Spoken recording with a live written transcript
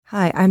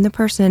Hi, I'm the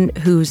person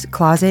whose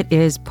closet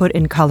is put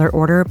in color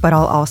order, but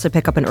I'll also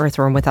pick up an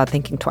earthworm without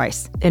thinking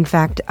twice. In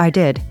fact, I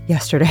did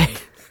yesterday.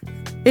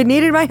 It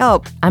needed my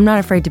help. I'm not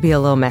afraid to be a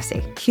little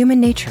messy.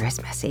 Human nature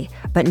is messy,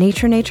 but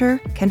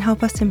nature can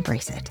help us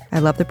embrace it. I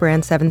love the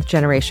brand 7th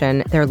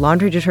Generation. Their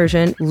laundry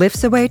detergent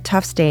lifts away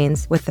tough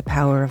stains with the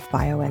power of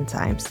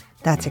bioenzymes.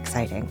 That's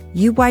exciting.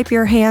 You wipe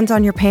your hands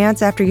on your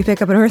pants after you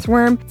pick up an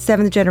earthworm?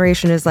 7th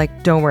Generation is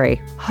like, don't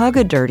worry, hug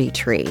a dirty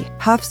tree,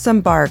 huff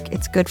some bark,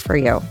 it's good for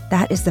you.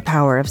 That is the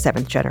power of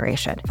 7th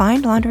Generation.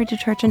 Find laundry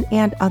detergent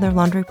and other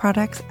laundry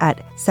products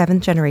at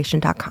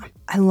 7thgeneration.com.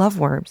 I love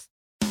worms.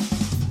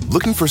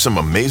 Looking for some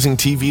amazing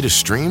TV to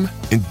stream?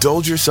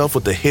 Indulge yourself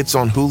with the hits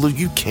on Hulu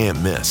you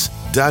can't miss.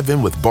 Dive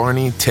in with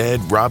Barney,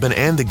 Ted, Robin,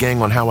 and the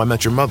gang on How I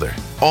Met Your Mother.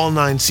 All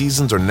 9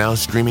 seasons are now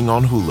streaming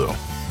on Hulu.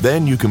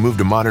 Then you can move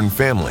to Modern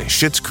Family,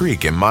 Schitt's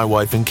Creek, and My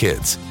Wife and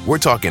Kids. We're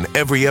talking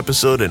every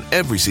episode and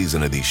every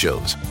season of these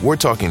shows. We're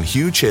talking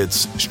huge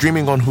hits,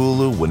 streaming on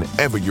Hulu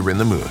whenever you're in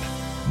the mood.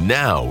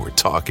 Now we're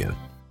talking.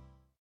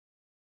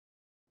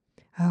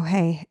 Oh,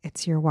 hey,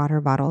 it's your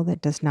water bottle that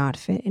does not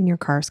fit in your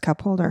car's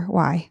cup holder.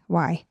 Why?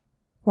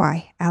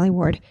 Allie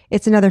Ward.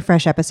 It's another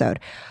fresh episode.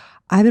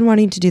 I've been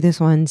wanting to do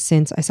this one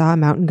since I saw a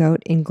mountain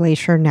goat in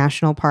Glacier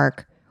National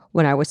Park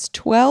when I was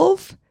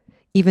 12,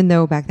 even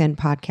though back then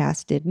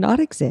podcasts did not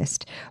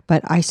exist.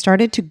 But I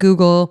started to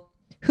Google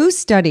who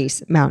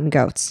studies mountain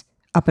goats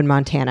up in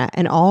Montana,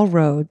 and all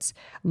roads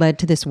led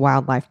to this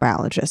wildlife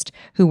biologist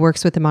who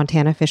works with the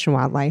Montana Fish and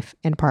Wildlife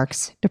and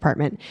Parks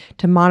Department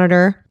to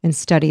monitor and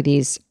study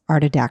these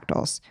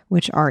artidactyls,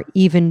 which are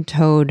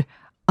even-toed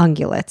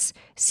ungulates.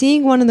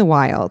 Seeing one in the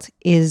wild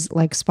is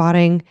like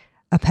spotting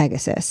a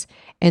Pegasus.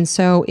 And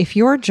so if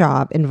your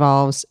job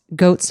involves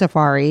goat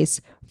safaris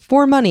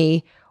for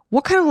money,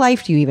 what kind of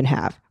life do you even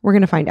have? We're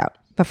going to find out.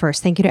 But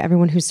first, thank you to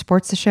everyone who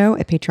supports the show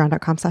at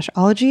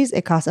patreon.com/ologies.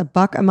 It costs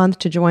 $1 a month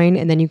to join,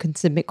 and then you can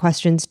submit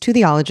questions to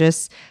the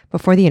ologists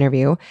before the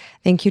interview.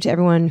 Thank you to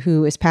everyone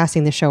who is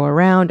passing the show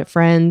around to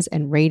friends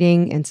and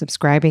rating and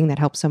subscribing. That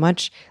helps so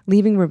much.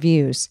 Leaving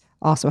reviews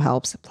also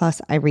helps.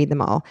 Plus, I read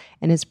them all.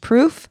 And as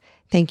proof,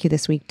 thank you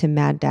this week to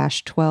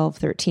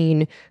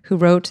Mad-1213, who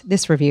wrote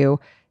this review.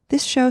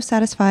 This show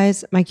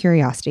satisfies my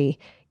curiosity,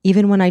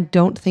 even when I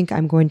don't think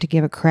I'm going to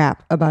give a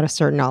crap about a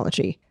certain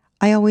ology.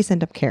 I always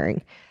end up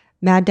caring.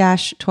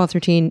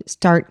 Mad-1213,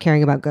 start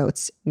caring about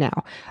goats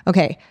now.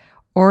 Okay,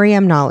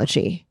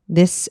 Oreamnology.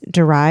 This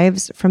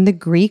derives from the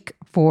Greek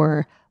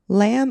for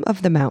lamb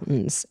of the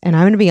mountains. And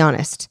I'm going to be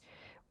honest,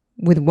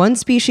 with one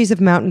species of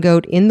mountain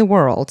goat in the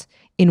world,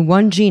 in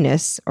one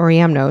genus,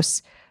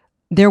 Oreamnos,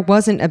 there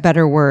wasn't a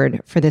better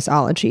word for this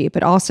ology.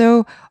 But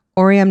also,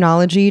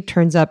 Oreamnology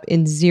turns up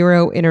in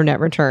 0 internet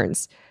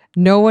returns.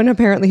 No one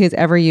apparently has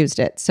ever used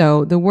it.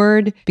 So the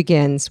word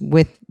begins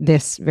with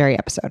this very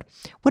episode.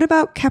 What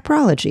about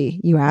caprology,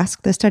 you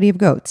ask, the study of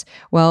goats?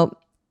 Well,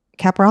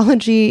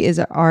 caprology is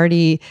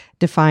already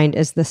defined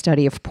as the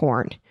study of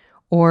porn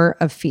or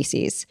of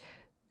feces.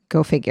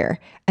 Go figure.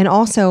 And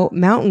also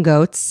mountain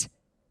goats.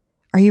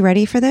 Are you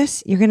ready for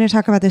this? You're going to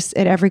talk about this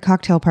at every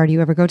cocktail party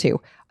you ever go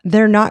to.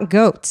 They're not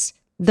goats.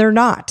 They're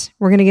not.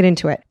 We're going to get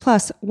into it.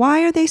 Plus,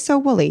 why are they so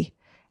woolly?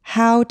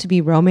 How to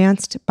be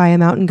romanced by a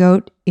mountain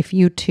goat if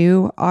you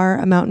too are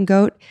a mountain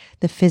goat.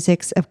 The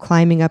physics of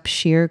climbing up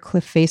sheer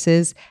cliff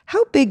faces.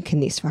 How big can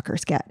these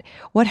fuckers get?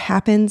 What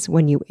happens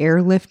when you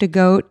airlift a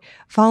goat?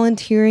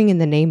 Volunteering in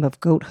the name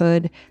of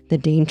goathood. The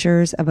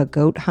dangers of a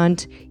goat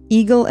hunt.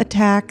 Eagle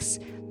attacks.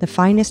 The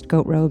finest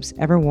goat robes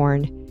ever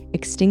worn.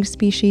 Extinct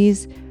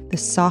species. The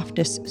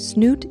softest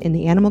snoot in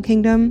the animal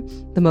kingdom.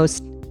 The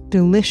most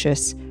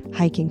delicious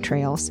hiking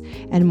trails.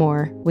 And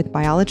more with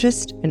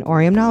biologist and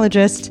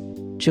oreamnologist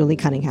Julie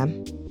Cunningham.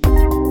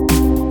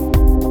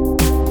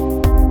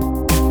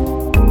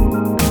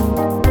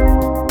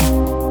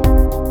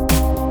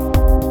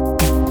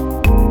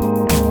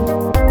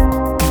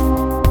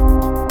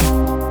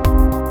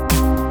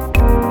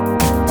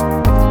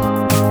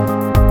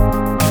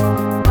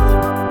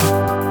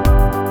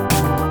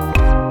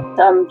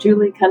 I'm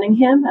Julie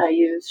Cunningham. I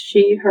use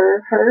she,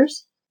 her,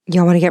 hers.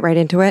 Y'all want to get right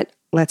into it?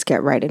 Let's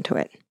get right into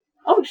it.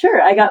 Oh,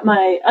 sure. I got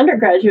my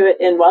undergraduate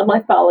in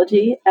wildlife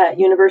biology at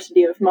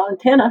University of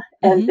Montana,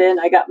 and then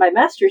I got my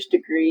master's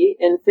degree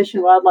in fish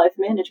and wildlife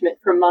management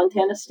from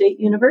Montana State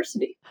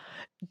University.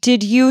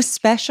 Did you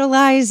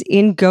specialize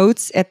in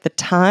goats at the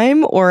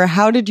time, or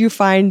how did you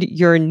find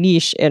your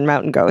niche in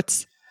mountain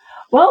goats?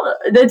 Well,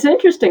 that's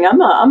interesting.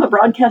 I'm a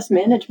broadcast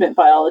management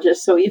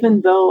biologist, so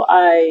even though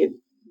I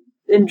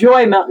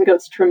enjoy mountain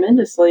goats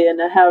tremendously and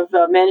have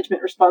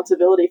management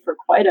responsibility for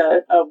quite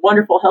a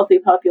wonderful, healthy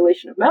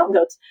population of mountain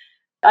goats,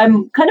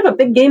 I'm kind of a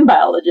big game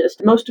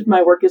biologist. Most of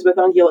my work is with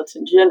ungulates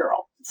in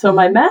general. So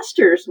my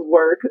master's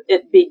work,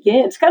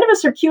 it's kind of a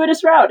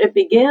circuitous route. It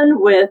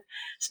began with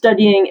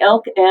studying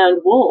elk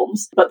and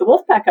wolves, but the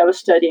wolf pack I was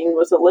studying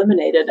was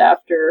eliminated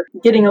after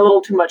getting a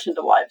little too much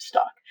into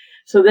livestock.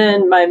 So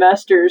then my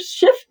master's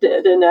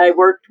shifted and I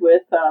worked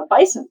with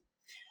bison.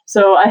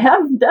 So I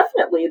have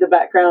definitely the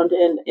background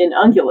in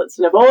ungulates,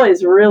 and I've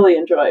always really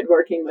enjoyed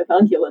working with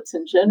ungulates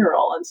in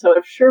general. And so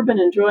I've sure been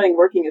enjoying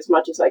working as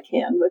much as I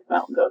can with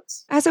mountain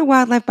goats. As a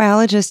wildlife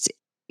biologist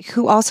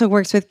who also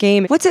works with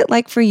game, what's it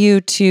like for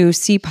you to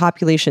see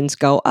populations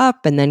go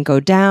up and then go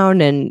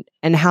down, and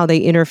how they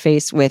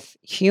interface with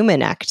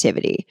human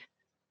activity?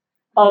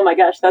 Oh my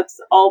gosh,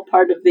 that's all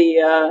part of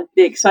the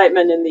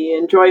excitement and the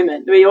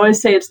enjoyment. We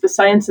always say it's the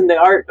science and the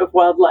art of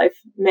wildlife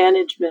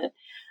management.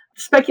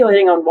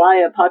 Speculating on why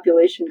a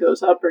population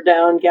goes up or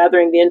down,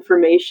 gathering the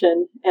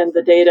information and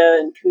the data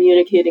and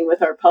communicating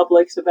with our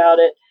publics about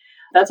it,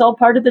 that's all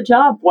part of the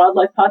job.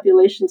 Wildlife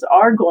populations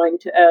are going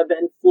to ebb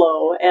and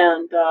flow,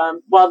 and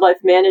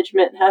wildlife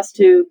management has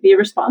to be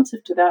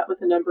responsive to that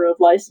with a number of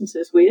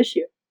licenses we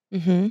issue.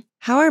 Mm-hmm.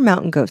 How are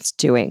mountain goats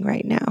doing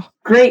right now?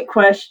 Great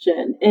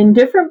question. In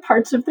different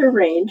parts of their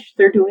range,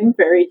 they're doing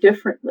very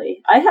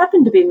differently. I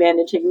happen to be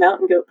managing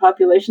mountain goat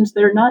populations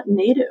that are not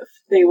native.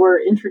 They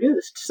were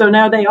introduced. So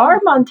now they are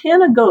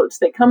Montana goats.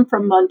 They come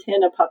from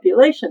Montana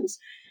populations.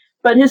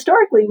 But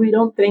historically, we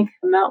don't think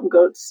mountain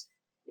goats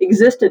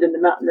existed in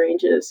the mountain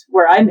ranges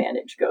where I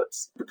manage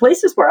goats. The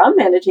places where I'm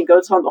managing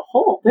goats on the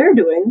whole, they're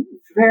doing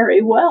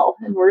very well,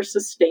 and we're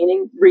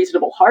sustaining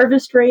reasonable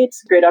harvest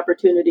rates, great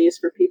opportunities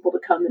for people to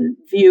come and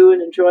view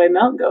and enjoy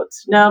mountain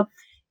goats. Now,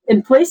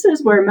 in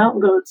places where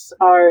mountain goats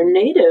are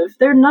native,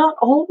 they're not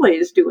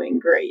always doing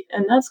great,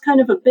 and that's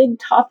kind of a big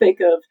topic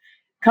of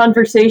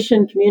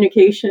conversation,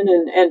 communication,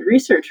 and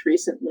research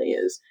recently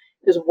is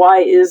why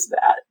is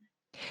that?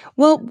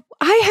 Well,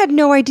 I had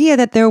no idea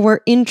that there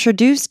were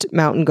introduced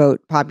mountain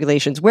goat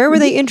populations. Where were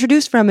they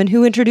introduced from, and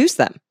who introduced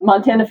them?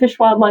 Montana Fish,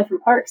 Wildlife, and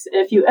Parks.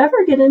 If you ever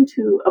get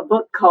into a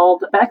book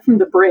called Back from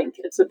the Brink,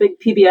 it's a big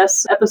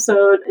PBS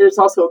episode. There's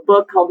also a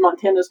book called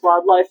Montana's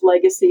Wildlife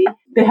Legacy.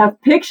 They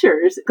have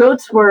pictures.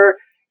 Goats were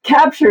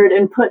captured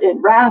and put in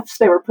rafts.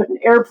 They were put in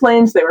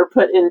airplanes. They were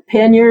put in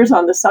panniers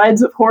on the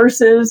sides of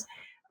horses.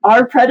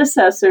 Our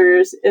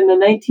predecessors in the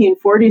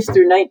 1940s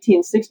through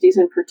 1960s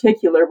in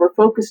particular were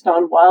focused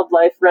on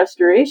wildlife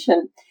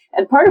restoration.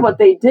 And part of what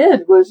they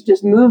did was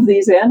just move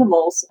these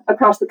animals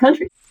across the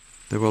country.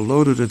 They were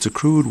loaded into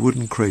crude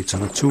wooden crates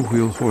on a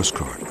two-wheel horse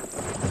cart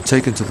and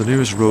taken to the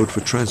nearest road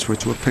for transfer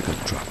to a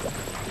pickup truck.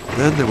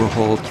 Then they were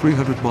hauled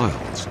 300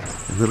 miles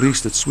and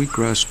released at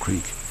Sweetgrass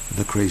Creek in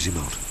the Crazy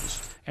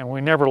Mountains. And we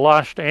never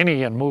lost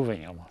any in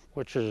moving them,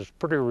 which is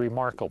pretty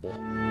remarkable.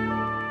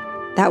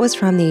 That was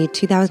from the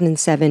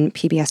 2007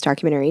 PBS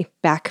documentary,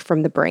 Back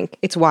from the Brink.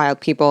 It's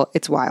wild, people.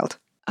 It's wild.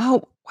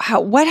 Oh, wow.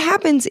 What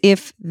happens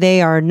if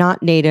they are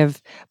not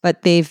native,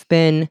 but they've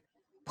been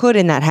put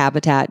in that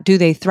habitat? Do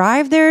they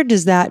thrive there?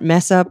 Does that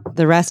mess up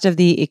the rest of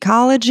the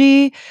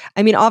ecology?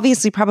 I mean,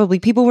 obviously, probably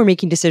people were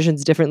making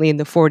decisions differently in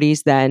the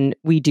 40s than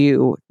we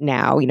do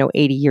now,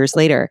 80 years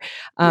later.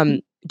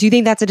 Do you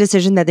think that's a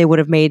decision that they would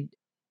have made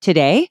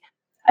today?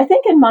 I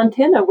think in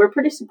Montana, we're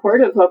pretty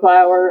supportive of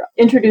our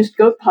introduced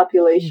goat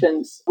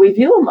populations. We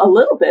view them a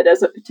little bit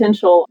as a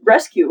potential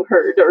rescue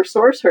herd or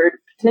source herd,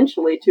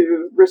 potentially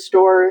to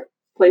restore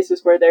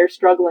places where they're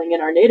struggling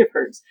in our native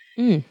herds.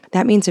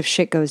 That means if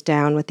shit goes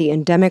down with the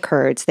endemic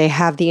herds, they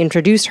have the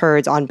introduced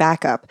herds on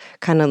backup,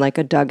 kind of like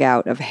a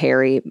dugout of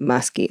hairy,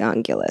 musky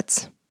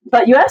ungulates.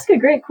 But you ask a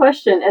great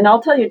question, and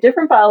I'll tell you,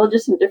 different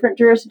biologists in different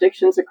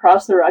jurisdictions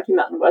across the Rocky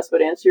Mountain West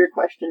would answer your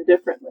question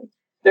differently.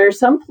 There are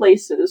some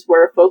places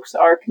where folks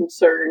are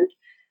concerned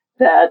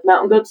that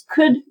mountain goats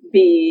could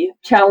be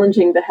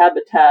challenging the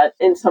habitat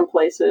in some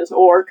places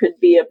or could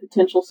be a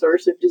potential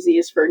source of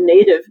disease for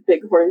native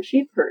bighorn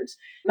sheep herds.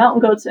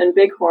 Mountain goats and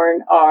bighorn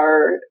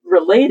are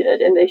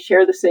related and they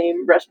share the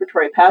same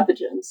respiratory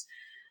pathogens.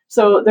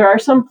 So there are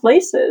some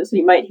places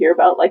you might hear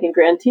about, like in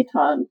Grand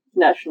Teton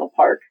National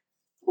Park,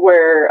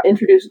 where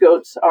introduced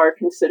goats are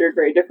considered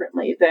very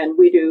differently than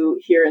we do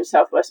here in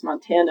Southwest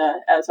Montana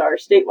as our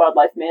state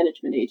wildlife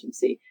management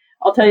agency.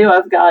 I'll tell you,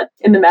 I've got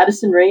in the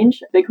Madison Range,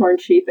 bighorn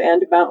sheep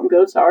and mountain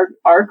goats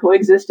are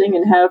coexisting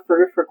and have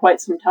for quite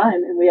some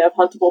time, and we have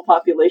huntable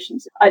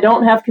populations. I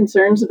don't have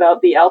concerns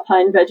about the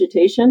alpine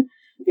vegetation.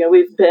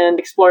 We've been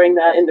exploring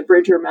that in the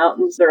Bridger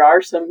Mountains. There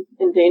are some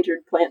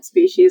endangered plant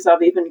species.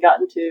 I've even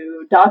gotten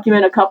to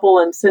document a couple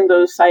and send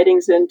those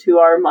sightings into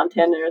our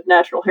Montana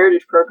Natural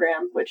Heritage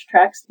Program, which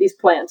tracks these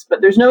plants.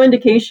 But there's no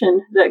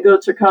indication that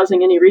goats are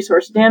causing any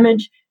resource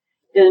damage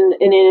in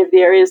any of the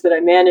areas that I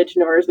manage,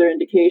 nor is there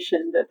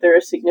indication that they're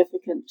a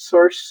significant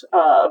source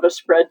of a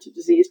spread to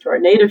disease to our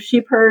native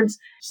sheep herds.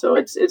 So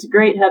it's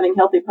great having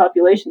healthy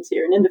populations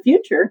here. And in the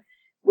future,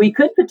 we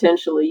could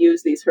potentially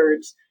use these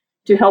herds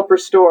to help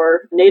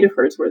restore native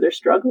herds where they're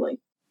struggling.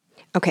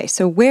 Okay,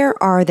 so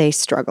where are they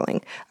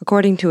struggling?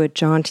 According to a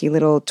jaunty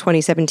little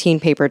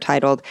 2017 paper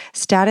titled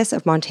Status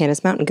of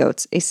Montana's Mountain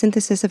Goats, a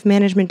synthesis of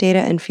management data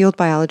and field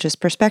biologist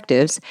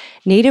perspectives,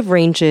 native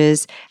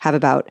ranges have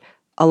about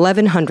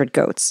 1,100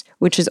 goats,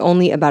 which is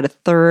only about a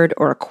third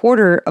or a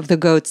quarter of the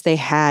goats they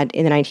had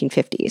in the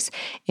 1950s.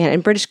 And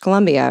in British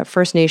Columbia,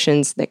 First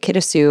Nations, the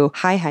Kitasoo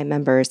Hi-Hi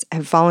members,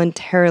 have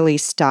voluntarily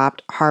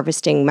stopped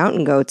harvesting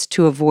mountain goats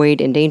to avoid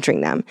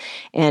endangering them.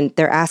 And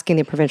they're asking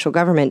the provincial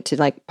government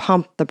to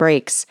pump the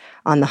brakes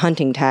on the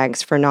hunting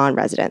tags for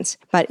non-residents.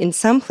 But in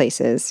some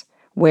places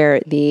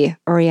where the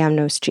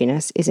Oreamnos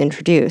genus is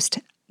introduced,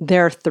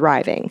 they're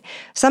thriving.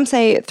 Some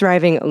say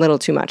thriving a little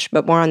too much,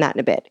 but more on that in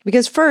a bit.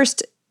 Because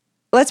first,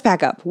 let's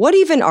back up. What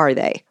even are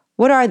they?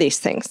 What are these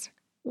things?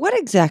 What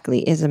exactly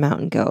is a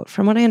mountain goat?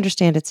 From what I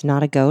understand, it's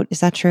not a goat. Is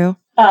that true?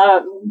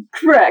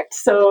 Correct.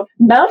 So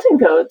mountain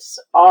goats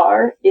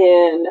are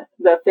in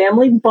the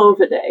family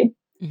Bovidae.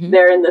 Mm-hmm.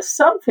 They're in the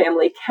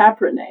subfamily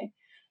Caprinae.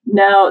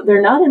 Now,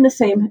 they're not in the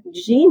same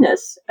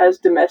genus as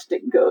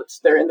domestic goats.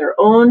 They're in their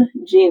own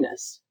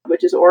genus,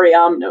 which is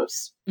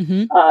Oreamnos.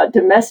 Mm-hmm.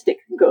 Domestic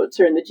goats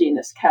are in the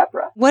genus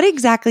Capra. What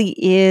exactly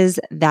is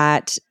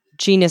that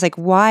genus?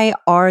 Why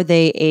are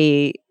they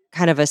a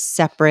kind of a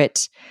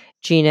separate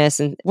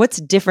genus? And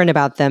what's different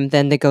about them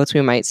than the goats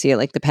we might see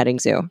at the petting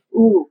zoo?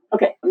 Ooh,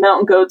 okay.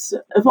 Mountain goats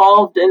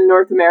evolved in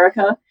North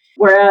America,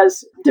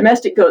 whereas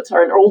domestic goats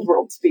are an old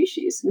world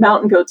species.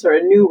 Mountain goats are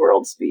a new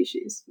world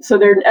species. So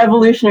they're an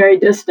evolutionary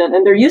distant.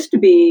 And there used to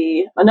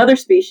be another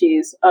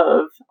species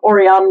of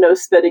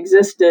Oreamnos that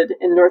existed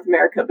in North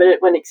America, but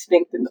it went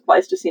extinct in the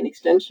Pleistocene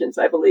extinctions,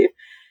 I believe.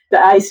 The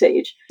Ice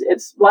Age.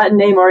 Its Latin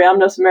name,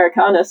 Oreamnos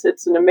americanus.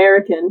 It's an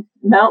American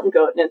mountain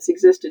goat, and it's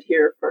existed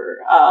here for,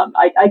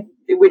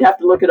 we'd have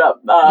to look it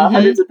up,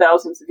 hundreds of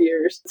thousands of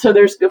years. So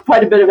there's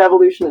quite a bit of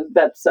evolution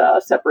that's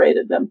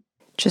separated them.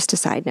 Just a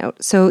side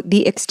note. So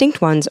the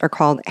extinct ones are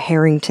called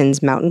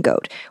Harrington's mountain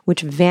goat,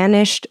 which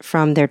vanished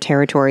from their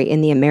territory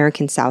in the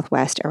American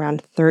Southwest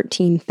around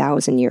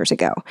 13,000 years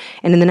ago.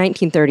 And in the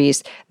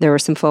 1930s, there were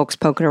some folks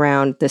poking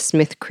around the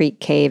Smith Creek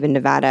Cave in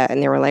Nevada,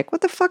 and they were like, what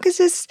the fuck is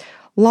this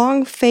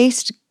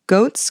long-faced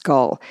goat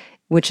skull?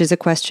 Which is a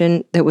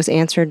question that was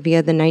answered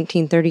via the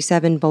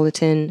 1937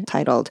 bulletin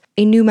titled,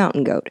 A New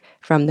Mountain Goat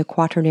from the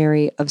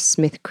Quaternary of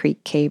Smith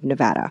Creek Cave,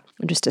 Nevada.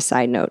 Just a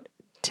side note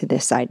to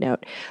this side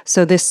note.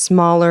 So this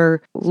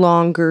smaller,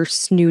 longer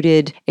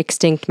snooted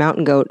extinct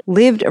mountain goat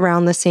lived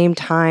around the same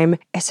time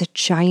as a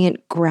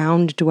giant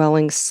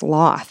ground-dwelling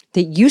sloth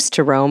that used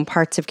to roam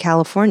parts of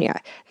California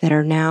that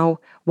are now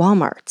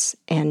Walmarts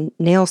and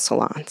nail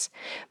salons.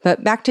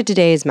 But back to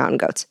today's mountain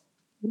goats.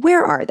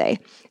 Where are they?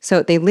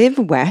 So they live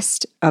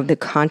west of the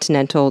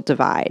Continental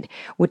Divide,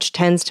 which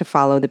tends to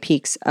follow the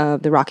peaks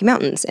of the Rocky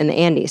Mountains and the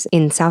Andes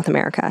in South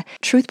America.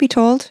 Truth be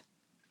told,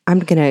 I'm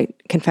going to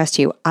confess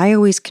to you, I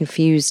always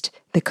confused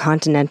the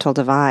Continental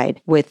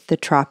Divide with the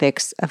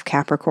tropics of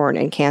Capricorn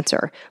and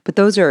Cancer. But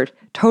those are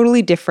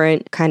totally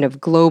different kind of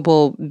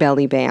global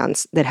belly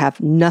bands that have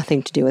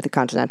nothing to do with the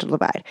Continental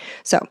Divide.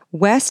 So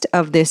west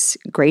of this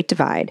Great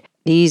Divide,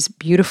 these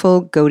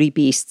beautiful goaty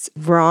beasts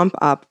romp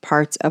up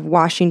parts of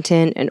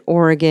Washington and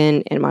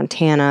Oregon and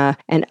Montana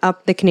and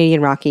up the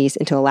Canadian Rockies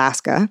into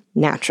Alaska,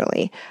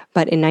 naturally.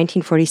 But in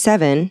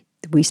 1947,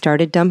 we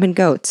started dumping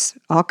goats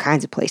all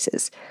kinds of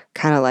places,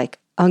 kind of like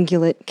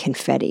ungulate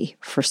confetti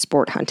for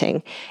sport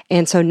hunting.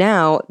 And so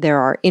now there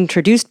are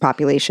introduced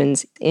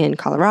populations in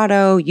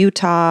Colorado,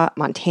 Utah,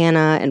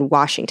 Montana, and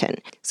Washington.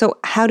 So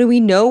how do we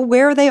know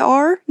where they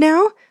are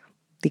now?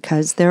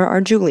 Because there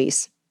are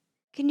Julies.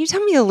 Can you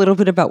tell me a little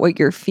bit about what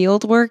your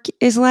field work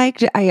is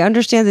like? I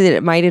understand that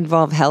it might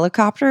involve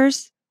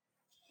helicopters.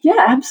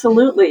 Yeah,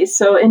 absolutely.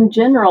 So in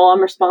general,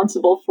 I'm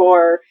responsible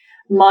for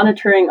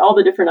monitoring all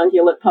the different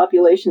ungulate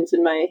populations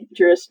in my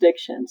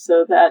jurisdiction.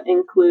 So that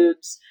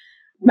includes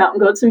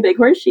mountain goats and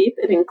bighorn sheep.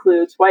 It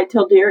includes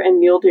white-tailed deer and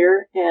mule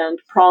deer and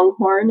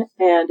pronghorn,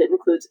 and it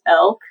includes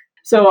elk.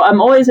 So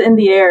I'm always in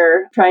the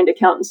air trying to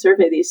count and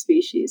survey these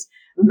species.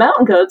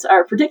 Mountain goats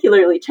are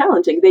particularly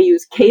challenging. They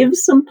use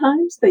caves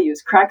sometimes. They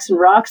use cracks and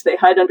rocks. They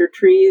hide under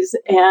trees,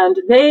 and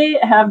they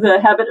have the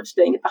habit of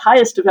staying at the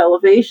highest of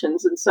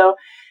elevations. And so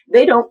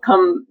they don't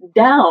come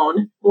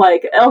down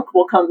like elk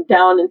will come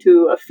down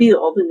into a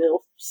field and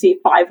you'll see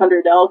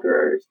 500 elk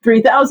or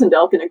 3,000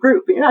 elk in a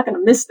group. And you're not going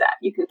to miss that.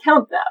 You can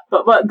count that.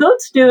 But what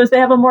goats do is they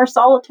have a more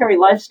solitary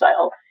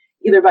lifestyle,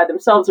 either by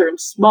themselves or in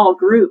small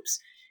groups.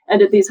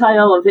 And at these high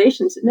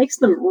elevations, it makes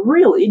them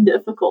really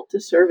difficult to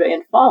survey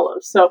and follow.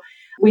 So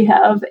we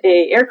have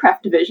a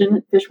aircraft division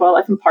at Fish,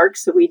 Wildlife, and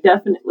Parks, so we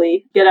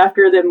definitely get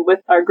after them with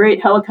our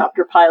great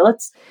helicopter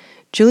pilots.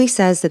 Julie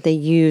says that they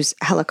use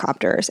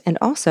helicopters and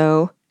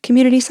also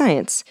community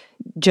science,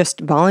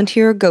 just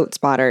volunteer goat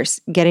spotters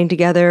getting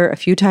together a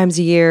few times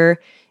a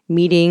year,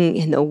 meeting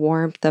in the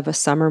warmth of a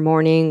summer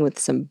morning with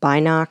some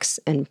binocs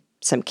and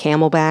some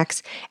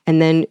camelbacks,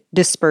 and then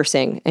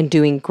dispersing and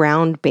doing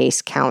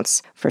ground-based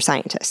counts for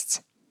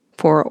scientists,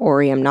 for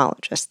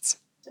Oreamnologists.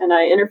 And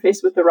I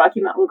interface with the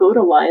Rocky Mountain Goat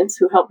Alliance,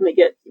 who helped me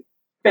get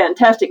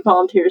fantastic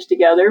volunteers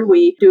together.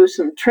 We do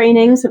some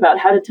trainings about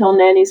how to tell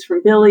nannies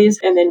from billies,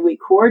 and then we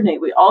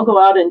coordinate. We all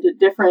go out into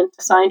different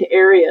assigned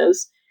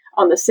areas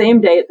on the same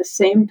day at the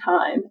same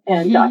time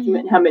and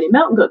document how many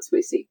mountain goats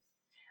we see.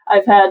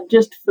 I've had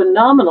just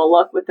phenomenal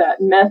luck with that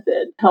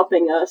method,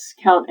 helping us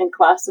count and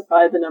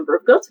classify the number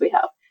of goats we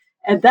have.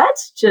 And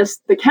that's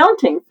just the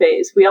counting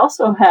phase. We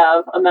also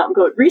have a mountain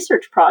goat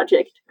research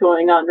project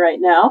going on right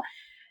now,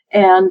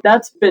 and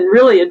that's been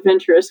really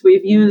adventurous.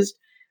 We've used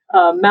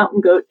a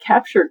mountain goat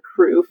capture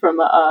crew from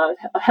a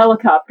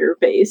helicopter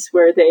base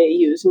where they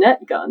use net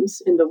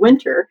guns in the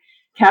winter,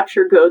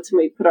 capture goats, and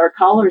we put our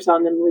collars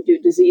on them, and we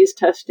do disease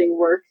testing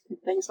work and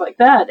things like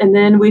that. And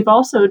then we've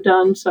also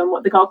done some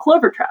what they call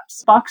clover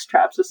traps, box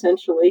traps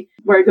essentially,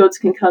 where goats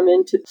can come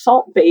into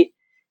salt bait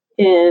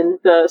in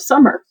the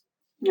summer.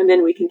 And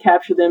then we can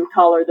capture them,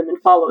 collar them, and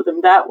follow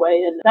them that way.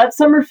 And that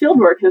summer field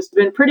work has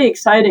been pretty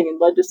exciting and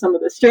led to some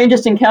of the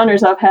strangest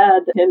encounters I've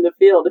had in the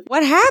field.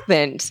 What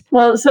happened?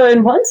 Well, so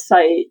in one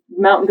site,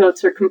 mountain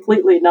goats are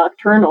completely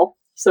nocturnal.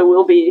 So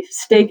we'll be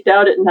staked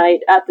out at night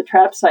at the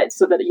trap site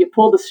so that you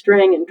pull the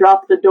string and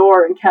drop the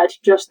door and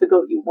catch just the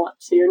goat you want.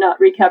 So you're not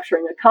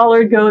recapturing a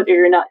collared goat, or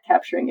you're not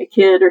capturing a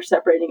kid or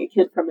separating a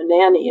kid from a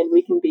nanny, and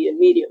we can be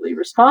immediately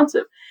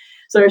responsive.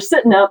 So we're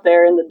sitting out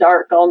there in the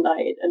dark all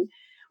night. And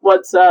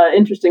what's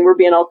interesting, we're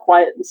being all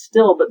quiet and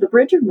still, but the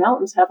Bridger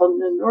Mountains have an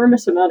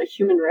enormous amount of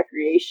human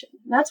recreation.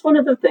 And that's one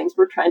of the things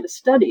we're trying to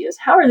study, is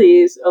how are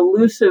these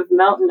elusive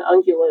mountain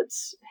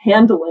ungulates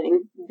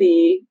handling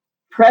the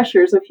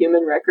pressures of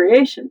human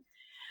recreation?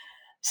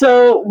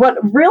 So what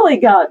really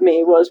got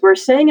me was we're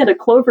staying at a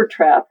clover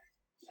trap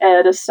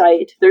at a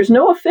site. There's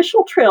no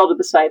official trail to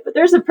the site, but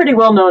there's a pretty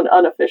well-known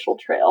unofficial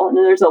trail. And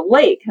there's a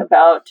lake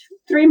about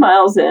 3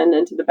 miles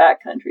into the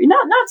backcountry.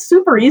 Not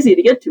super easy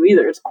to get to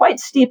either. It's quite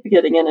steep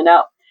getting in and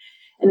out.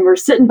 And we're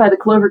sitting by the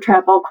clover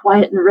trap all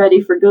quiet and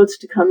ready for goats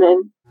to come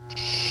in.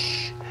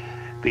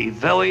 Be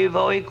very,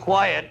 very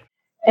quiet.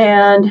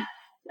 And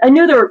I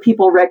knew there were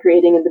people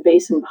recreating in the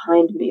basin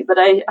behind me, but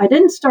I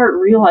didn't start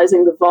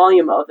realizing the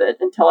volume of it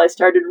until I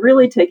started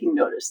really taking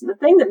notice. And the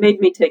thing that made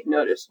me take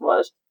notice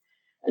was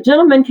a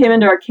gentleman came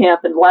into our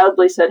camp and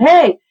loudly said,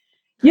 "Hey,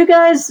 you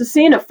guys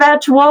seen a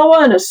fat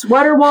chihuahua and a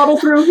sweater waddle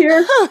through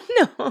here? Oh,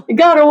 no. It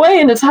got away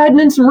and it's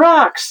hiding in some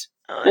rocks."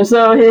 And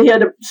so he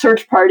had a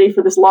search party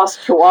for this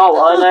lost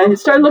chihuahua. And I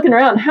started looking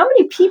around. How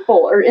many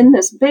people are in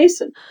this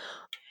basin?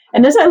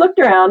 And as I looked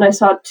around, I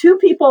saw 2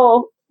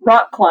 people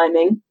rock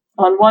climbing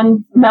on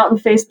one mountain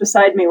face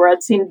beside me where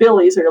I'd seen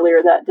Billy's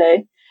earlier that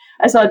day.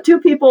 I saw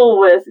 2 people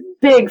with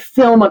big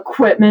film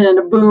equipment and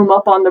a boom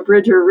up on the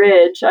Bridger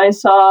Ridge. I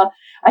saw,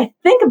 I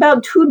think,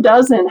 about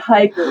 24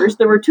 hikers.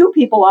 There were 2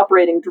 people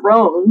operating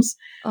drones.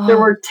 Oh. There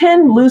were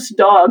 10 loose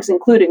dogs,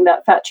 including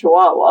that fat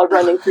chihuahua,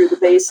 running through the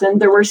basin.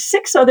 There were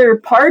 6 other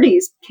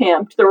parties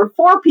camped. There were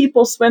 4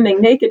 people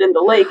swimming naked in the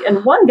lake,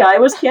 and 1 guy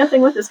was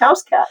camping with his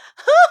house cat.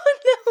 Oh,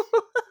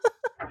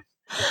 no.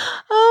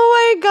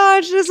 Oh, my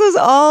gosh. This was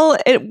all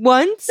at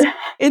once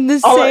in the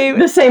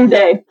same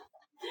day.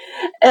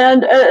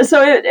 And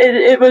so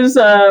it was,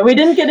 we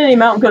didn't get any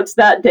mountain goats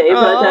that day,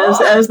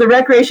 but as the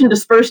recreation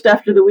dispersed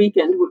after the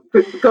weekend,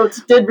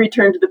 goats did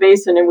return to the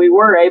basin and we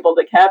were able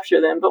to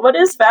capture them. But what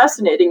is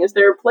fascinating is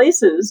there are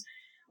places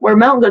where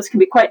mountain goats can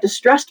be quite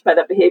distressed by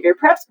that behavior,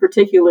 perhaps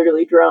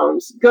particularly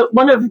drones.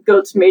 One of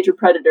goats' major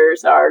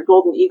predators are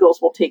golden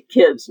eagles will take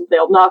kids.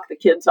 They'll knock the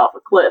kids off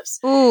of cliffs.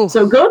 Ooh.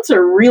 So goats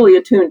are really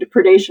attuned to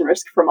predation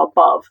risk from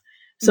above.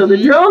 So the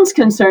drones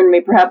concern me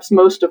perhaps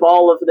most of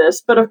all of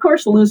this, but of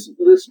course loose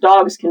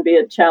dogs can be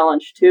a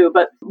challenge too.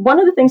 But one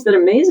of the things that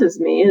amazes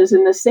me is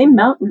in the same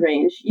mountain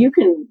range, you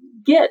can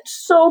get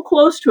so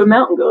close to a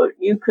mountain goat,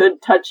 you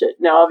could touch it.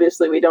 Now,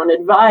 obviously, we don't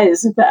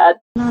advise that.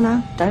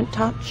 No, don't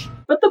touch.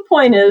 But the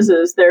point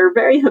is they're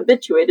very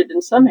habituated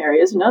in some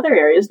areas. In other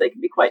areas, they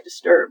can be quite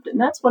disturbed. And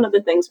that's one of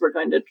the things we're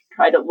going to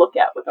try to look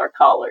at with our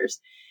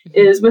collars,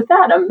 is with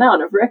that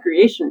amount of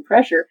recreation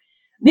pressure,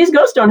 these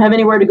goats don't have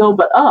anywhere to go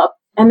but up.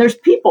 And there's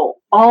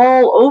people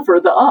all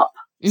over the up.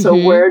 So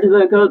where do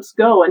the goats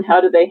go and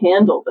how do they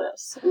handle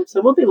this? And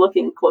so we'll be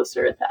looking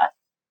closer at that.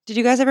 Did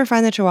you guys ever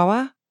find the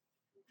chihuahua?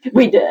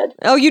 We did.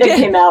 Oh, you did?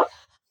 It came out.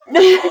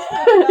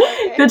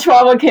 The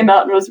chihuahua came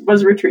out and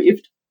was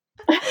retrieved.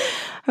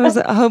 I was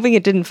hoping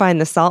it didn't find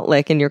the salt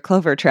lick in your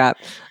clover trap.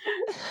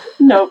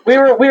 No, we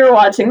were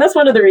watching. That's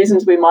one of the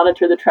reasons we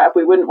monitor the trap.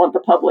 We wouldn't want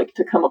the public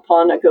to come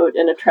upon a goat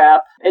in a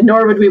trap, and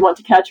nor would we want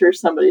to capture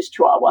somebody's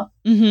chihuahua.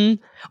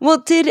 Well,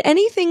 did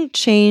anything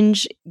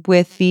change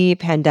with the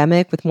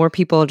pandemic, with more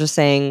people just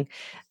saying,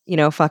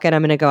 fuck it,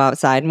 I'm going to go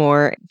outside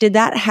more? Did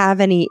that have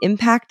any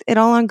impact at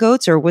all on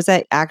goats, or was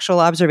that actual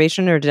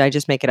observation, or did I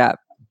just make it up?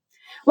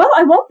 Well,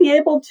 I won't be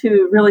able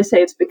to really say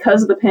it's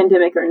because of the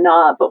pandemic or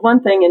not, but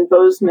one thing in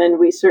Bozeman,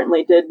 we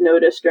certainly did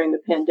notice during the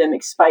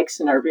pandemic spikes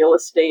in our real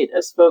estate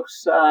as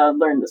folks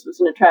learned this was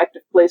an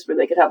attractive place where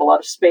they could have a lot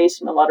of space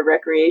and a lot of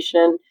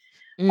recreation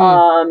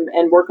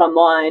and work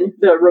online.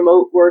 The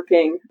remote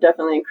working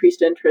definitely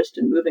increased interest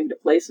in moving to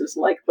places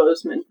like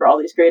Bozeman for all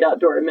these great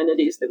outdoor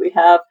amenities that we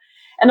have.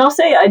 And I'll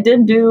say I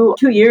did do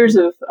 2 years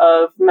of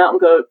mountain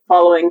goat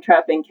following,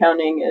 trapping,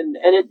 counting, and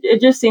it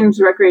just seems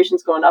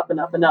recreation's going up and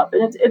up and up.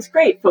 And it's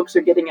great. Folks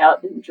are getting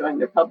out and enjoying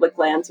their public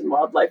lands and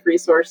wildlife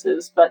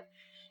resources. But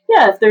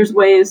yeah, if there's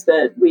ways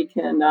that we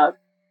can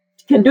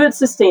can do it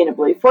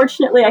sustainably.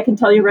 Fortunately, I can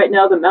tell you right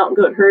now, the mountain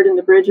goat herd in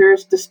the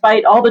Bridgers,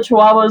 despite all the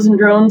chihuahuas and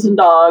drones and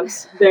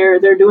dogs,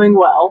 they're doing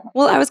well.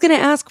 Well, I was going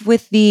to ask,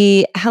 with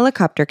the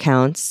helicopter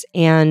counts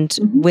and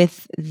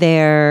with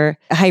their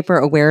hyper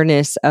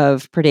awareness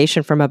of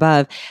predation from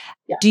above,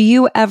 do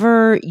you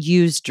ever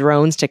use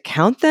drones to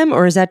count them,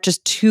 or is that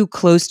just too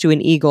close to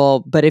an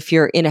eagle? But if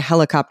you're in a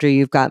helicopter,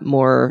 you've got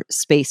more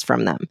space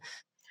from them.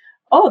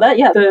 Oh,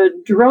 the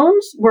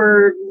drones,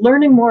 we're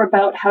learning more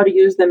about how to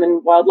use them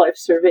in wildlife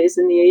surveys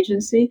in the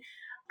agency.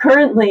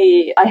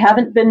 Currently, I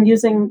haven't been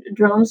using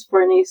drones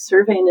for any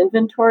survey and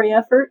inventory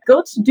effort.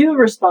 Goats do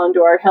respond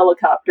to our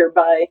helicopter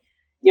by,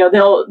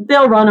 they'll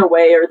run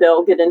away or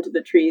they'll get into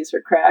the trees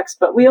or cracks,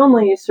 but we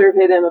only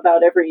survey them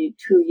about every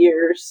 2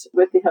 years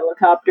with the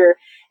helicopter.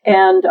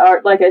 And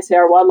like I say,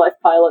 our wildlife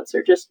pilots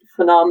are just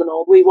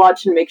phenomenal. We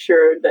watch and make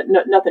sure that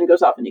nothing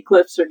goes off any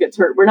cliffs or gets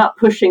hurt. We're not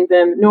pushing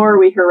them, nor are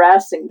we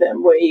harassing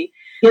them. We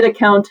get a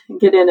count,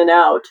 get in and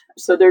out.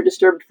 So they're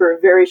disturbed for a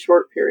very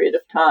short period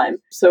of time.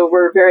 So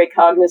we're very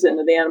cognizant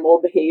of the animal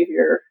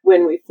behavior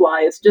when we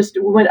fly. It's just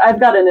when I've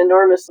got an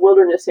enormous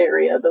wilderness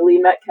area, the Lee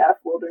Metcalf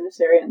Wilderness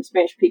Area and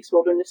Spanish Peaks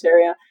Wilderness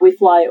Area. We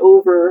fly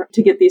over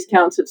to get these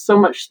counts. It's so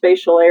much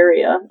spatial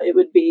area. It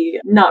would be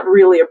not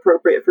really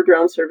appropriate for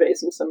drone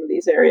surveys in some of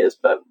these areas,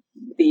 but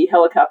the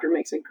helicopter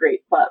makes a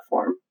great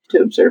platform to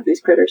observe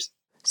these critters.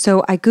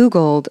 So I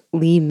Googled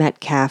Lee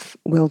Metcalf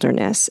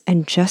Wilderness,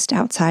 and just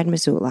outside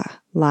Missoula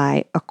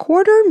lie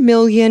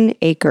 250,000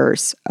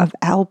 acres of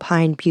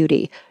alpine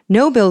beauty.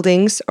 No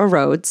buildings or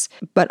roads,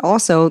 but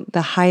also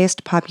the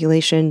highest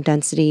population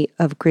density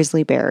of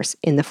grizzly bears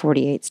in the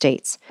 48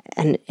 states.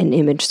 And an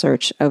image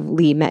search of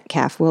Lee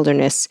Metcalf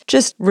Wilderness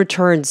just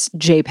returns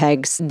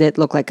JPEGs that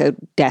look like a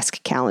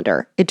desk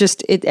calendar.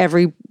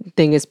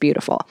 Everything is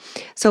beautiful.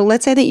 So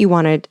let's say that you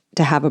wanted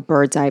to have a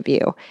bird's eye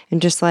view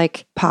and just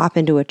like pop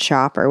into a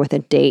chopper with a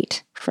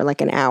date for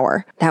like an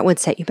hour. That would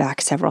set you back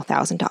several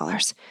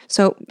 $1,000s.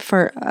 So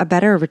for a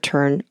better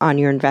return on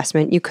your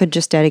investment, you could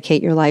just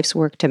dedicate your life's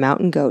work to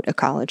mountain goat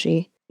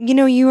ecology.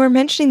 You were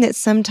mentioning that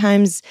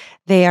sometimes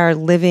they are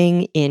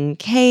living in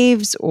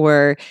caves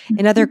or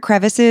in other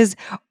crevices.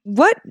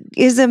 What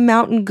is a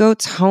mountain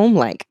goat's home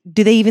like?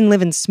 Do they even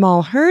live in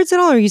small herds at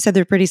all? Or you said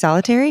they're pretty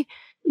solitary?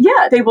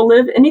 Yeah, they will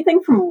live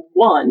anything from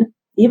one.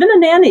 Even a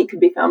nanny could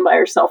be found by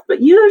herself,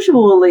 but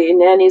usually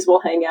nannies will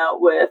hang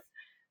out with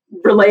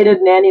related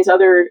nannies,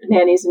 other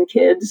nannies and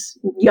kids.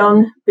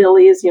 Young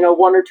billies, 1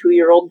 or 2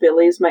 year old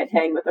billies might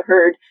hang with a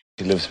herd.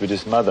 He lives with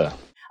his mother.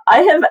 I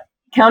have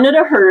counted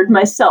a herd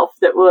myself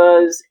that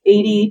was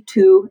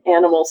 82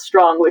 animals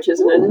strong, which is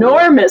an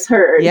enormous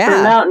herd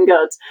for mountain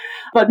goats.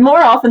 But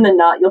more often than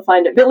not, you'll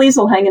find it. Billies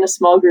will hang in a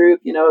small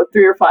group,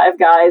 3 or 5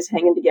 guys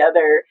hanging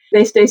together.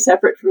 They stay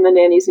separate from the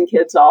nannies and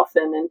kids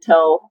often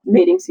until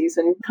mating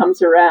season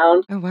comes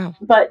around. Oh, wow.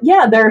 But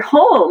yeah, their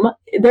home,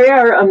 they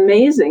are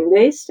amazing.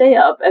 They stay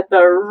up at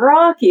the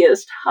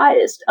rockiest,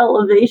 highest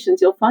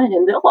elevations you'll find,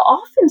 and they'll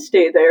often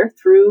stay there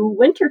through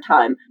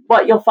wintertime.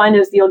 What you'll find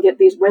is you'll get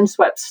these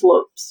windswept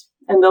slopes.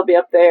 And they'll be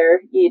up there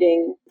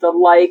eating the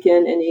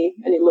lichen, any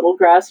little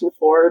grass and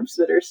forbs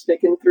that are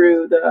sticking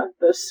through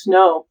the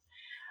snow.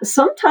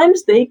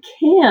 Sometimes they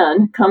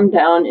can come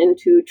down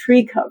into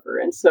tree cover,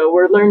 and so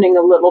we're learning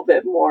a little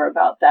bit more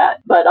about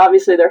that. But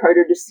obviously, they're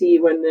harder to see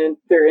when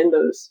they're in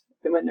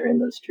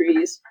those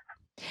trees.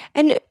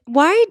 And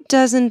why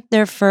doesn't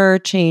their fur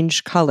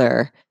change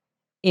color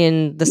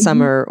in the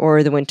summer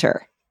or the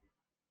winter?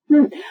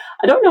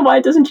 I don't know why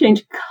it doesn't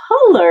change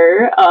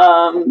color.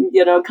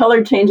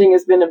 Color changing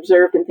has been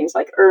observed in things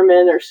like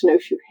ermine or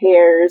snowshoe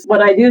hares.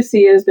 What I do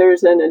see is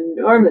there's an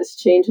enormous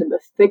change in the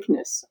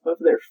thickness of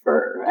their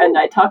fur. And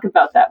I talk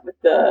about that with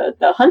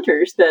the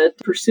hunters that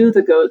pursue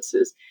the goats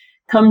is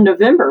come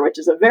November, which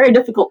is a very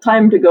difficult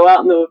time to go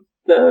out in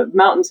the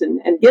mountains and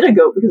get a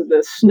goat because of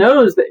the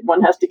snows that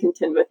one has to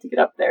contend with to get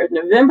up there.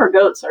 November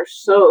goats are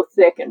so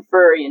thick and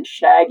furry and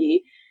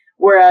shaggy,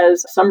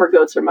 whereas summer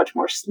goats are much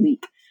more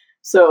sleek.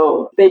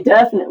 So they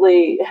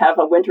definitely have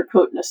a winter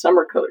coat and a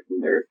summer coat,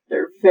 and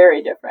they're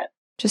very different.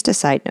 Just a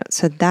side note.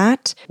 So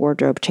that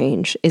wardrobe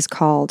change is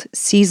called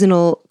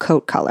seasonal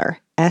coat color,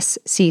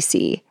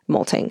 SCC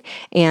molting.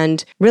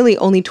 And really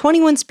only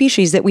 21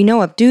 species that we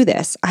know of do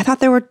this. I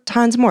thought there were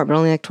tons more, but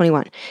only like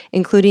 21,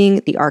 including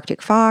the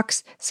Arctic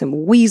fox,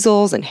 some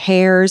weasels and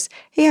hares,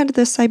 and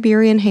the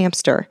Siberian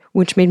hamster,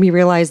 which made me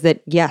realize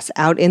that, yes,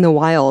 out in the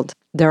wild,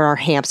 there are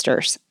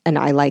hamsters, and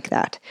I like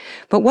that.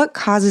 But what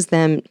causes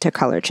them to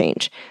color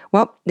change?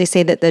 Well, they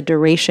say that the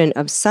duration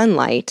of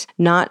sunlight,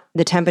 not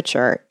the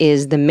temperature,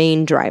 is the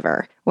main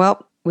driver.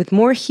 Well, with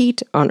more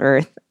heat on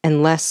Earth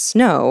and less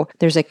snow,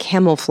 there's a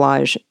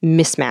camouflage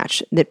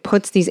mismatch that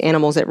puts these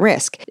animals at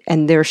risk.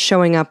 And they're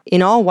showing up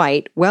in all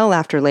white well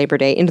after Labor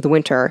Day into the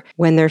winter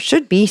when there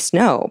should be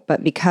snow.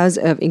 But because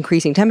of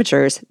increasing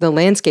temperatures, the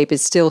landscape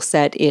is still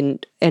set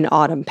in an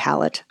autumn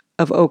palette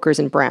of ochres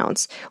and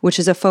browns, which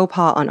is a faux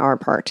pas on our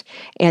part,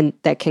 and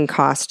that can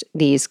cost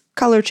these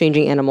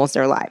color-changing animals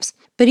their lives.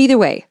 But either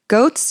way,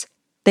 goats,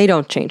 they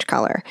don't change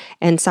color.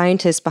 And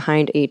scientists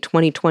behind a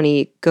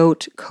 2020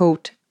 goat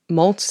coat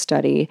Molt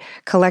study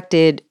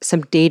collected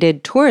some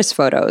dated tourist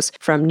photos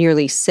from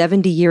nearly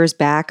 70 years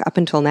back up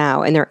until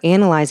now, and they're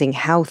analyzing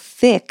how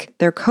thick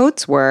their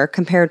coats were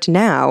compared to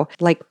now,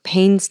 like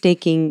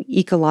painstaking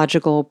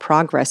ecological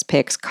progress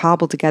pics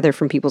cobbled together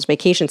from people's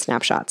vacation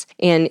snapshots.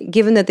 And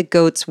given that the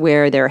goats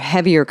wear their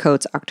heavier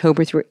coats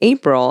October through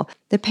April,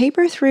 the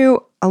paper threw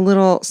a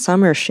little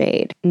summer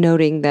shade,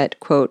 noting that,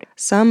 quote,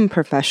 some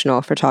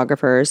professional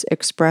photographers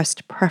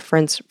expressed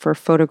preference for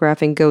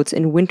photographing goats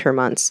in winter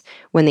months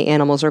when the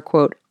animals are,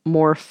 quote,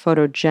 more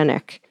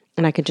photogenic.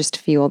 And I could just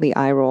feel the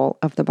eye roll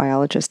of the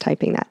biologist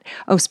typing that.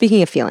 Oh,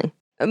 speaking of feeling,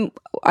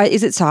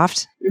 is it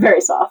soft? Very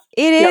soft.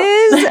 It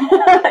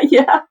is?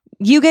 Yeah.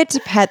 You get to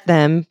pet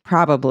them,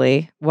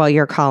 probably, while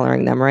you're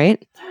collaring them,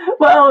 right?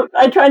 Well,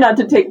 I try not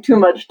to take too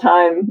much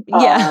time,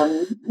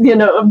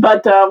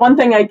 but one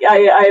thing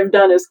I have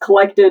done is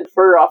collected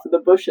fur off of the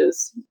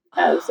bushes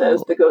as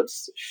the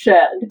goats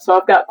shed. So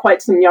I've got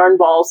quite some yarn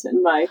balls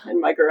in my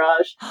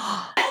garage.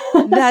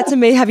 That's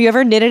amazing. Have you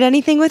ever knitted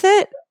anything with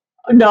it?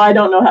 No, I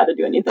don't know how to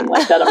do anything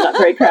like that. I'm not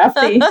very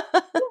crafty,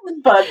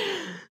 but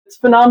it's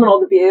phenomenal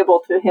to be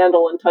able to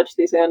handle and touch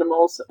these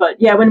animals. But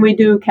yeah, when we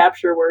do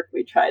capture work,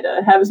 we try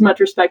to have as much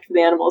respect for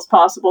the animal as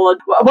possible.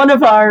 One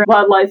of our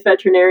wildlife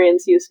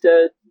veterinarians used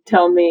to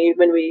tell me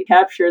when we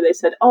capture, they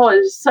said, oh,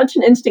 it's such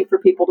an instinct for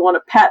people to want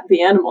to pat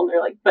the animal. And they're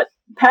like, but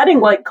patting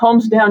like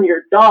calms down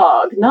your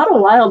dog, not a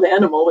wild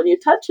animal. When you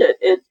touch it,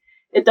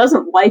 it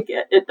doesn't like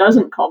it. It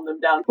doesn't calm them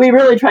down. We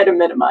really try to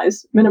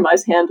minimize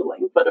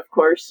handling. But of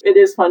course, it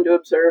is fun to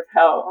observe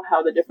how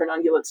the different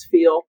ungulates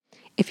feel.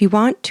 If you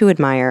want to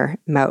admire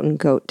mountain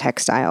goat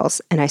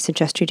textiles, and I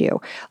suggest you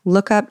do,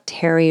 look up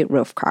Terry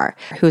Rovkar,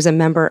 who's a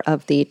member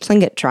of the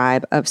Tlingit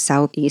tribe of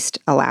Southeast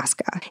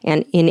Alaska.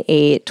 And in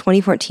a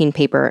 2014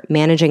 paper,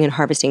 Managing and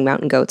Harvesting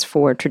Mountain Goats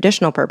for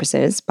Traditional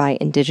Purposes by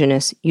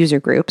Indigenous User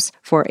Groups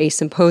for a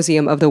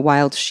symposium of the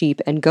Wild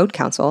Sheep and Goat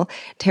Council,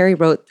 Terry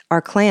wrote,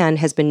 our clan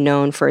has been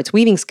known for its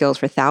weaving skills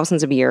for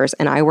thousands of years,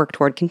 and I work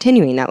toward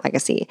continuing that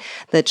legacy.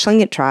 The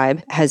Tlingit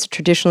tribe has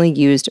traditionally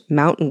used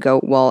mountain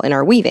goat wool in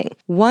our weaving.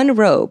 One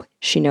robe,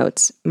 she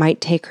notes,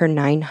 might take her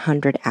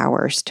 900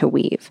 hours to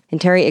weave.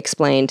 And Terry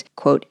explained,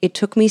 quote, it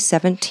took me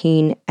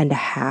 17 and a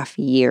half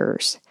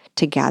years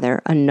to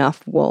gather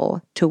enough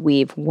wool to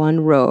weave one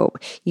robe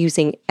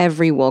using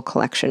every wool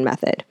collection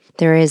method.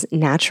 There is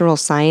natural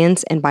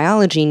science and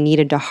biology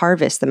needed to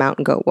harvest the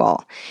mountain goat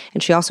wool.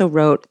 And she also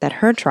wrote that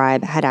her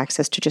tribe had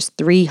access to just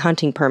 3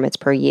 hunting permits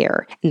per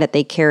year and that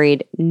they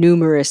carried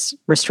numerous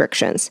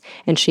restrictions.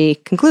 And she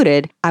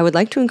concluded, I would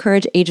like to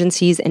encourage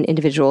agencies and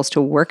individuals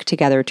to work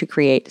together to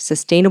create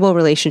sustainable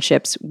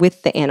relationships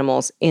with the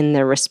animals in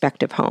their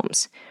respective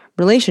homes.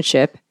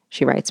 Relationship,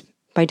 she writes,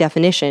 by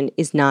definition,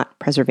 is not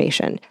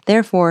preservation.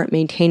 Therefore,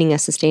 maintaining a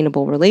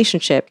sustainable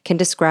relationship can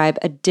describe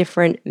a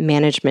different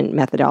management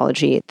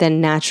methodology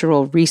than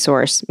natural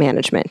resource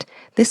management.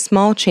 This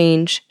small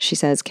change, she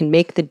says, can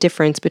make the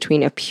difference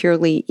between a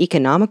purely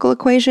economical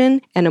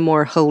equation and a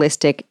more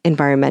holistic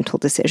environmental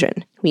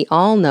decision. We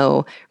all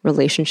know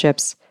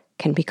relationships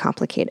can be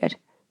complicated,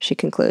 she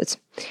concludes.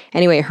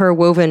 Anyway, her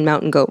woven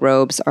mountain goat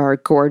robes are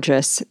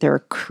gorgeous. They're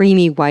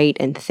creamy white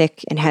and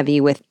thick and heavy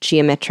with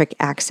geometric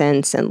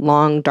accents and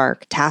long,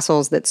 dark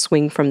tassels that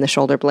swing from the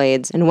shoulder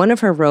blades. And one of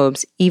her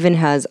robes even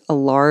has a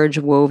large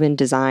woven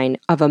design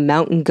of a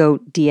mountain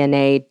goat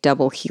DNA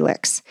double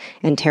helix.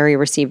 And Terry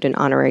received an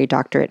honorary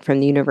doctorate from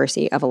the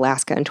University of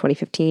Alaska in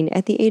 2015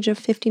 at the age of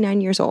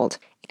 59 years old.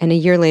 And a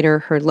year later,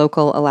 her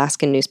local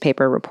Alaskan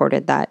newspaper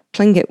reported that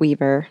Tlingit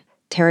weaver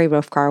Terry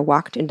Rovkar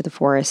walked into the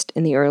forest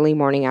in the early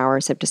morning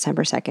hours of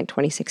December 2nd,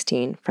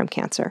 2016, from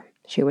cancer.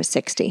 She was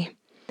 60.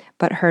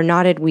 But her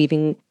knotted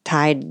weaving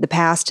tied the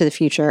past to the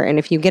future, and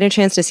if you get a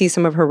chance to see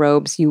some of her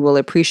robes, you will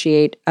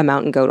appreciate a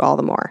mountain goat all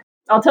the more.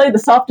 I'll tell you, the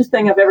softest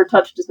thing I've ever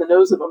touched is the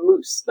nose of a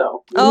moose,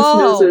 though. Moose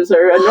noses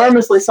are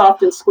enormously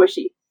soft and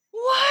squishy.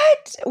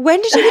 What?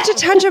 When did you get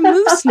to touch a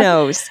moose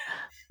nose?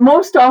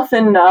 Most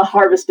often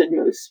harvested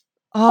moose.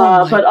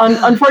 But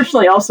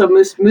unfortunately, also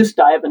moose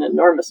die of an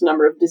enormous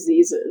number of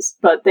diseases.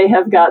 But they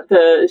have got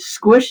the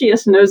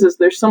squishiest noses.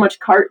 There's so much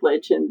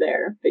cartilage in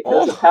there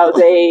because of how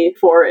they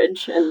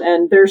forage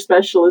and their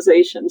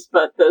specializations.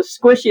 But the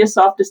squishiest,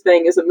 softest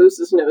thing is a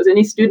moose's nose.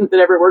 Any student that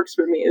ever works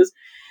for me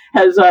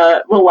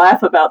will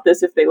laugh about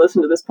this if they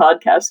listen to this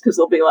podcast, because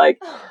they'll be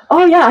like,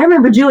 "Oh yeah, I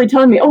remember Julie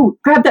telling me, oh,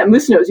 grab that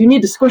moose nose. You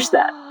need to squish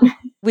that."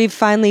 We've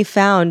finally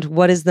found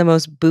what is the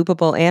most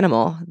boopable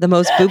animal. The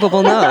most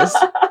boopable nose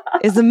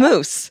is a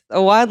moose.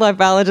 A wildlife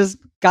biologist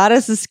got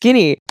us a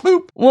skinny.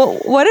 Boop. Well,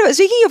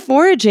 speaking of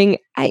foraging,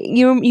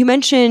 you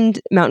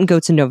mentioned mountain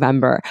goats in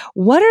November.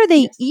 What are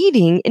they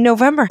eating in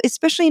November,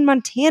 especially in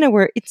Montana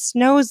where it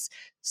snows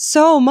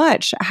so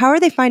much? How are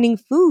they finding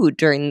food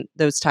during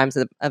those times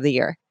of the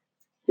year?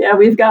 Yeah,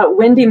 we've got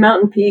windy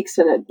mountain peaks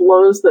and it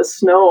blows the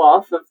snow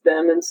off of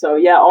them. And so,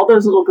 yeah, all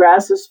those little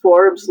grasses,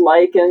 forbs,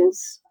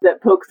 lichens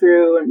that poke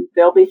through, and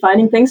they'll be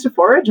finding things to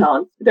forage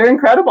on. They're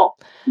incredible.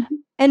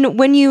 And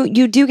when you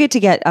do get to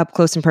get up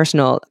close and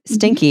personal,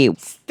 Stinky.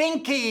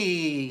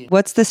 Stinky!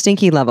 What's the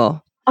Stinky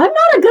level? I'm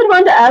not a good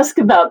one to ask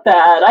about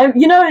that.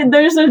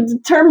 There's a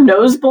term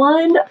nose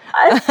blind.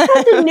 I've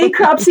had to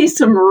necropsy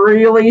some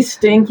really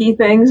stinky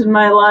things in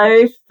my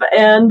life.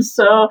 And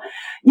so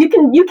you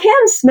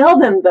can smell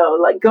them though,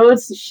 like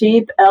goats,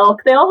 sheep,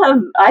 elk. They all have,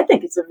 I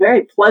think it's a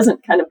very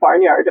pleasant kind of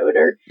barnyard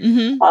odor.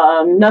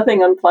 Mm-hmm.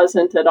 Nothing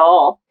unpleasant at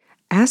all.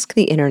 Ask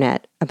the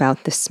internet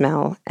about the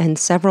smell, and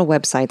several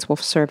websites will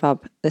serve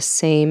up the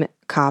same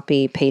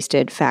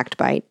copy-pasted fact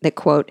bite that,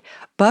 quote,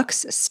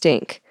 bucks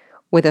stink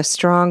with a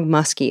strong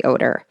musky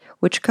odor,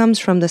 which comes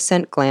from the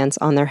scent glands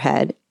on their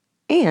head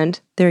and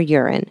their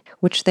urine,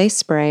 which they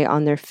spray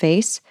on their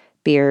face,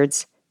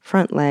 beards,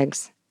 front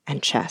legs,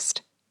 and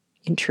chest.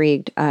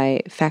 Intrigued,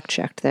 I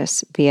fact-checked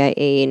this via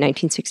a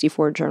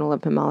 1964 Journal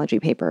of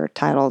Mammalogy paper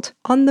titled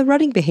On the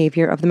Rutting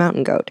Behavior of the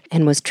Mountain Goat,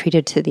 and was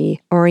treated to the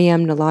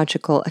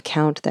Oreamnological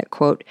account that,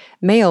 quote,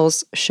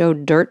 males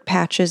showed dirt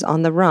patches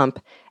on the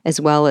rump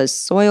as well as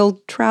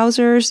soiled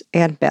trousers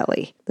and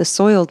belly. The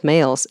soiled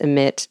males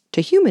emit,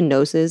 to human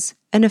noses,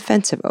 an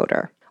offensive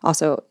odor.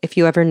 Also, if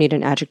you ever need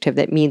an adjective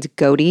that means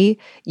goaty,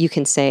 you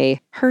can say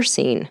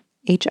hircine,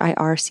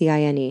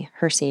 Hircine.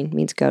 Hircine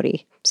means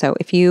goaty. So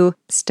if you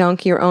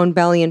stunk your own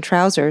belly and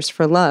trousers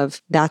for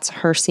love, that's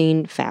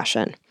hircine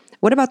fashion.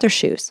 What about their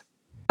shoes?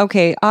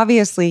 Okay,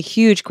 obviously,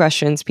 huge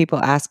questions people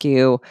ask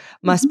you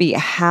must be,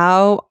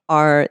 how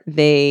are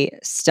they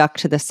stuck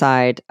to the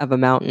side of a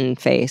mountain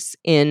face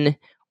in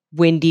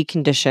windy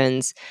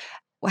conditions?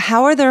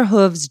 How are their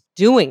hooves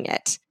doing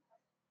it?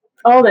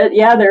 Oh,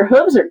 their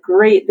hooves are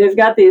great. They've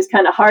got these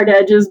kind of hard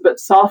edges but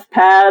soft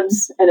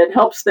pads, and it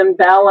helps them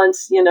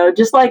balance,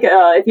 just like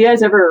if you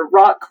guys ever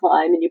rock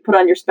climb and you put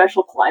on your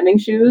special climbing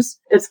shoes,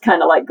 it's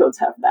kind of like goats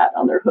have that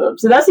on their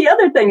hooves. So that's the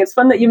other thing. It's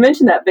fun that you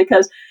mentioned that,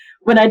 because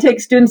when I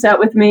take students out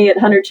with me at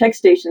hunter check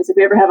stations, if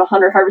we ever have a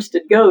hunter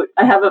harvested goat,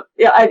 I have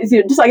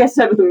just like I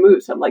said with the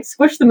moose, I'm like,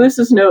 squish the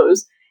moose's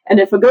nose. And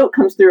if a goat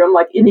comes through, I'm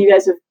like, and you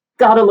guys have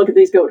got to look at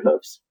these goat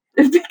hooves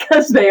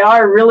because they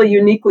are really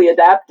uniquely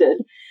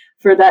adapted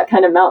for that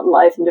kind of mountain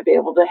life and to be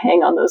able to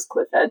hang on those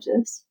cliff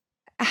edges.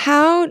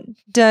 How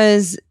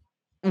does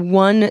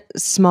one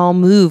small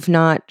move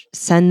not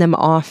send them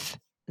off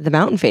the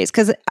mountain face?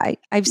 Because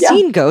I've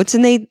seen goats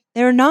and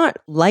they're not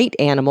light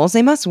animals.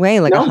 They must weigh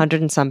like 100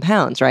 and some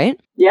pounds, right?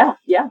 Yeah.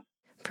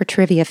 For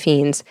trivia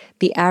fiends,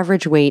 the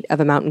average weight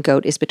of a mountain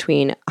goat is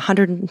between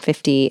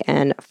 150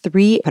 and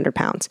 300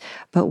 pounds.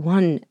 But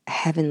one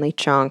heavenly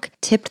chunk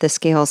tipped the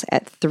scales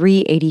at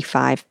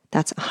 385.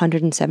 That's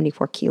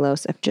 174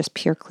 kilos of just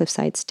pure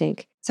cliffside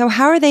stink. So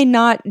how are they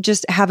not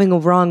just having a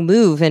wrong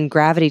move and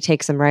gravity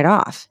takes them right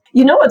off?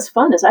 What's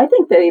fun is I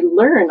think they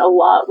learn a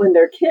lot when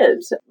they're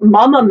kids.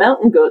 Mama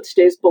mountain goat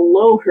stays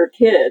below her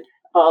kid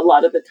a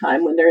lot of the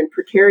time when they're in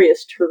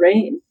precarious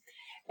terrain.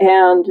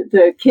 And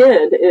the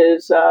kid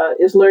is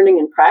learning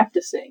and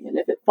practicing. And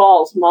if it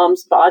falls,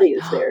 mom's body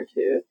is there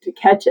to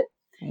catch it.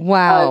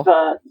 Wow.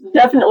 I've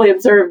definitely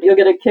observed, you'll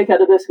get a kick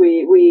out of this.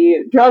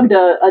 We drugged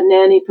a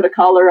nanny, put a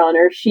collar on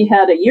her. She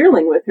had a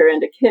yearling with her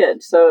and a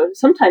kid. So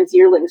sometimes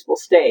yearlings will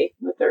stay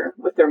with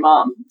their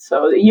mom.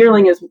 So the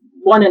yearling is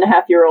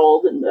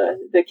 1.5-year-old, and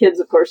the kids,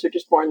 of course, are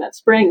just born that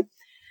spring.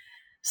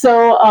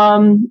 So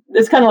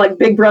it's kind of like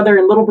big brother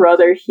and little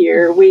brother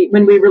here.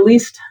 When we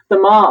released the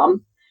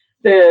mom,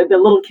 the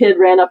little kid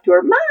ran up to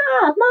her,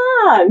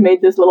 Ma, and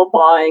made this little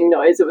bawing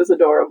noise. It was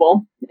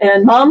adorable.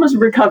 And mom was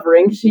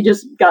recovering. She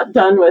just got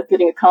done with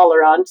getting a collar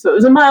on. So it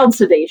was a mild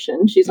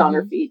sedation. She's on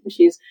her feet, and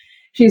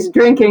she's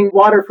drinking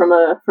water from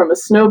a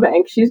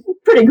snowbank. She's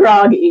pretty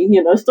groggy,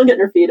 still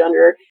getting her feet under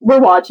her. We're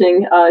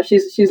watching.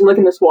 She's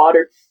licking this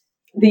water.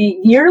 The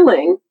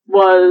yearling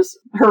was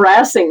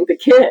harassing the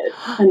kid,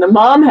 and the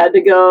mom had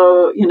to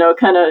go,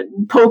 kind of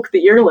poke the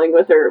yearling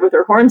with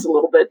her horns a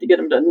little bit to get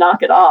him to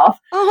knock it off.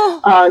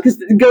 Because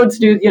the goats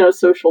do,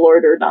 social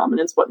order,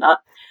 dominance, whatnot.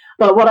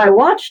 But what I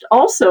watched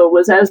also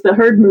was as the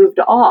herd moved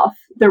off,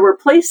 there were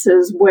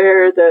places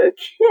where the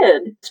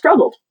kid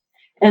struggled.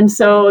 And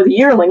so the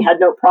yearling had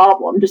no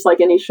problem, just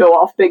like any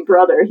show-off big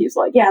brother. He's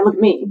like, yeah, look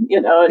at me,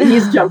 and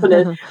he's jumping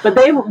in. But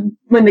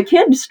when the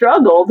kid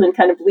struggled and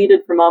kind of bleated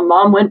for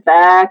mom went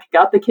back,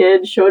 got the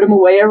kid, showed him a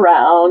way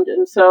around.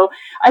 And so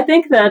I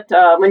think that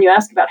when you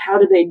ask about how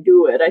do they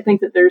do it, I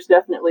think that there's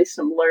definitely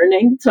some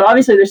learning. So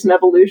obviously there's some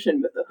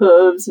evolution with the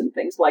hooves and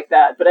things like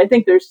that. But I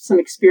think there's some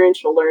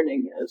experiential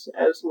learning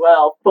as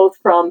well, both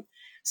from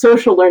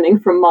social learning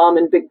from mom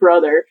and big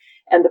brother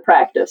and the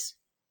practice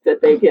that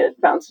they get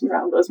bouncing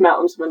around those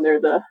mountains when they're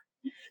the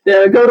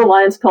Goat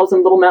Alliance calls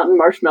them little mountain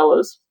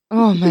marshmallows.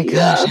 Oh my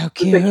gosh, how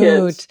cute. The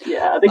kids.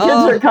 Yeah, the kids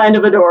are kind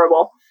of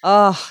adorable.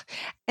 Oh,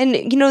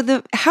 and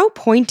how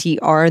pointy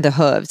are the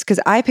hooves? Because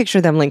I picture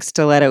them like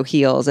stiletto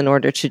heels in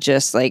order to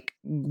just like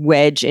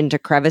wedge into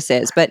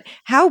crevices. But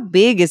how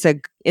big is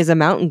a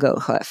mountain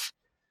goat hoof?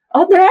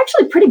 Oh, they're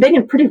actually pretty big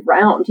and pretty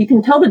round. You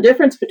can tell the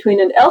difference between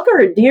an elk or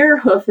a deer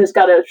hoof has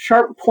got a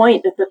sharp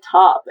point at the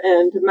top,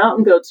 and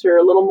mountain goats are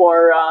a little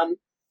more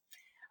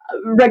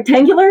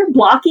rectangular,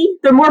 blocky.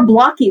 They're more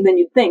blocky than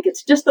you'd think.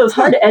 It's just those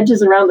hard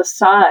edges around the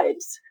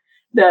sides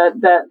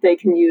that they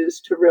can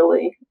use to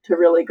really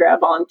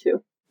grab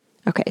onto.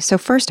 Okay, so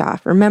first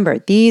off, remember,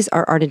 these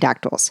are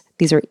artidactyls.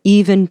 These are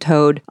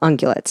even-toed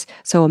ungulates.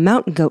 So a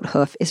mountain goat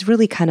hoof is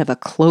really kind of a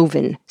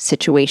cloven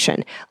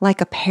situation,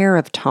 like a pair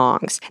of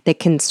tongs that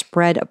can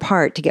spread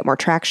apart to get more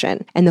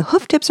traction. And the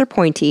hoof tips are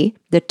pointy,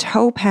 the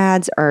toe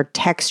pads are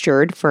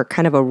textured for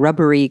kind of a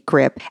rubbery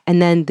grip,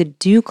 and then the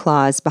dew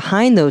claws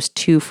behind those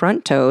two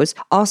front toes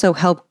also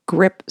help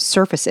grip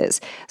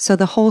surfaces. So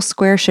the whole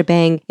square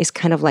shebang is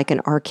kind of like an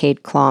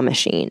arcade claw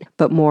machine,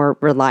 but more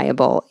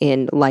reliable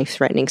in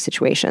life-threatening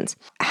situations.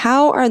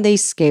 How are they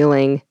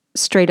scaling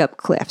straight up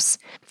cliffs?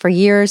 For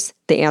years,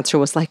 the answer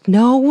was like,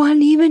 no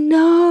one even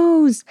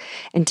knows,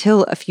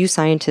 until a few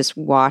scientists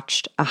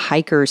watched a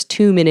hiker's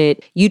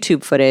 2-minute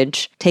YouTube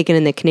footage taken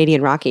in the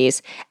Canadian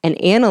Rockies and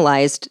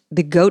analyzed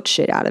the goat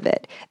shit out of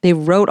it. They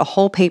wrote a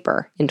whole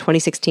paper in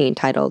 2016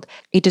 titled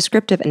A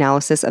Descriptive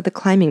Analysis of the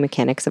Climbing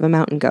Mechanics of a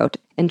Mountain Goat,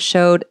 and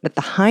showed that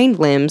the hind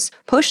limbs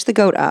push the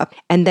goat up,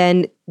 and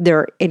then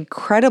their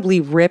incredibly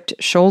ripped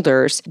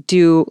shoulders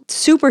do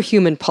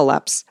superhuman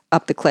pull-ups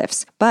up the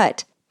cliffs.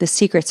 But the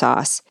secret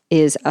sauce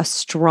is a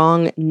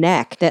strong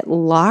neck that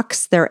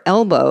locks their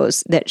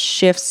elbows that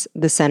shifts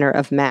the center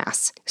of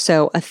mass.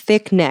 So a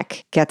thick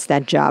neck gets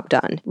that job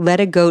done. Let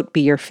a goat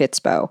be your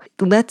Fitspo.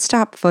 Let's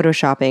stop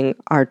photoshopping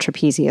our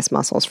trapezius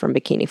muscles from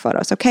bikini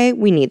photos, okay?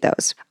 We need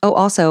those. Oh,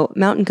 also,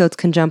 mountain goats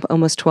can jump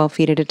almost 12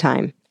 feet at a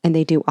time. And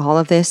they do all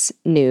of this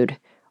nude,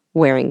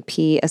 wearing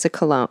pee as a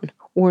cologne,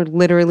 or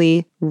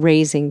literally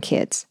raising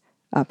kids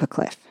up a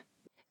cliff.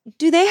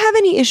 Do they have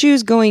any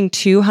issues going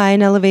too high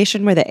in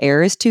elevation where the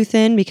air is too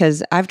thin?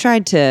 Because I've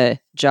tried to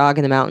jog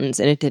in the mountains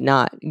and it did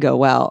not go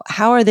well.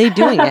 How are they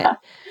doing it?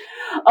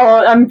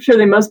 Oh, I'm sure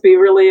they must be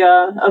really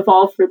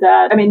evolved for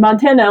that. I mean,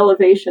 Montana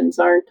elevations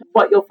aren't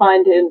what you'll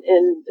find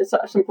in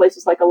some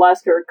places like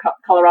Alaska or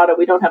Colorado.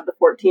 We don't have the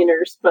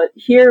 14ers, but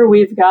here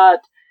we've got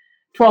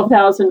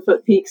 12,000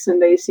 foot peaks and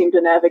they seem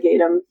to navigate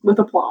them with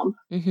aplomb.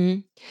 Mm-hmm.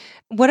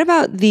 What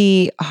about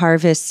the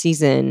harvest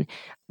season?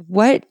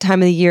 What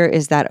time of the year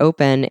is that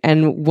open,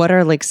 and what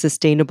are like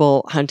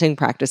sustainable hunting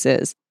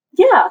practices?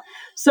 Yeah.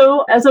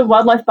 So as a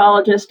wildlife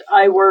biologist,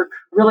 I work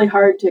really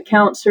hard to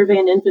count, survey,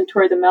 and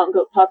inventory the mountain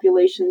goat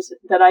populations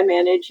that I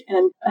manage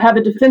and have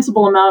a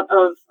defensible amount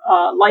of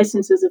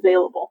licenses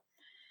available.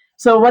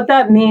 So what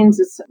that means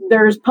is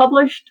there's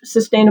published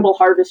sustainable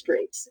harvest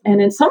rates.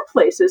 And in some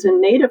places in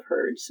native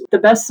herds, the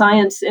best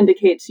science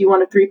indicates you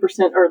want a 3%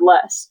 or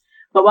less.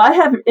 But I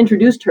have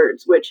introduced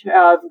herds which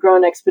have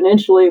grown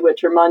exponentially,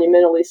 which are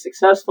monumentally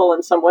successful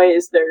in some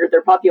ways.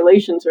 Their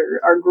populations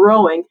are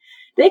growing.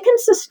 They can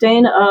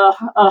sustain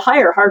a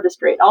higher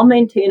harvest rate. I'll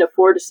maintain a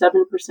 4 to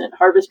 7%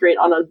 harvest rate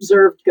on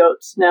observed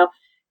goats. Now,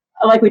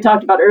 like we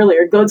talked about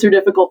earlier, goats are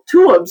difficult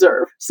to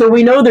observe. So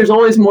we know there's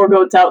always more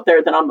goats out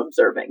there than I'm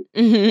observing.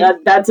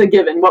 Mm-hmm. That's a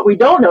given. What we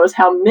don't know is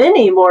how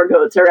many more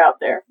goats are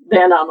out there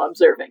than I'm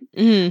observing.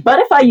 Mm-hmm. But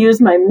if I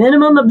use my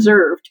minimum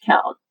observed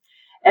count,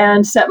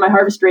 and set my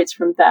harvest rates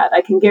from that,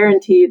 I can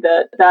guarantee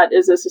that that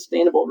is a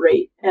sustainable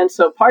rate. And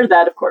so part of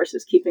that, of course,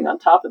 is keeping on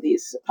top of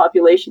these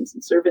populations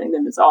and surveying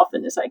them as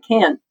often as I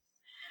can.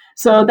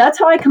 So that's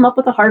how I come up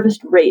with a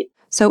harvest rate.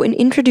 So in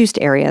introduced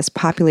areas,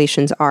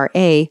 populations are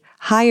A,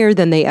 higher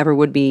than they ever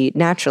would be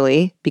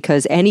naturally,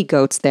 because any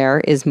goats there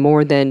is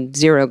more than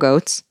 0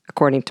 goats,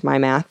 according to my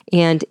math.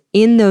 And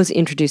in those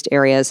introduced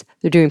areas,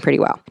 they're doing pretty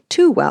well.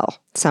 Too well,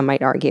 some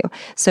might argue.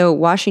 So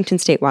Washington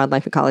state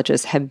wildlife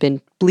ecologists have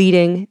been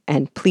bleeding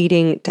and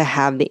pleading to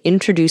have the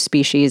introduced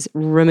species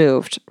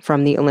removed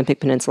from the Olympic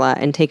Peninsula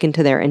and taken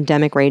to their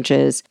endemic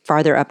ranges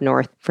farther up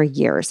north for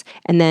years.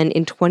 And then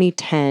in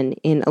 2010,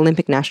 in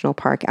Olympic National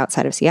Park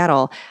outside of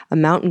Seattle, a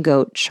mountain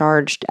goat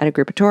charged at a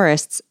group of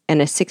tourists,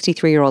 and a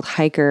 63-year-old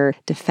hiker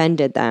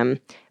defended them,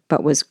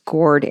 but was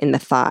gored in the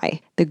thigh.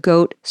 The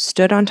goat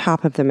stood on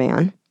top of the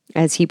man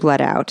as he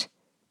bled out,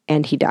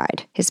 and he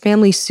died. His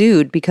family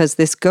sued because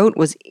this goat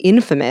was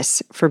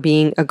infamous for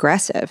being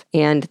aggressive,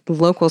 and the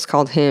locals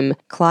called him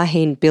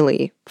Clahane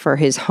Billy for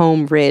his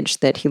home ridge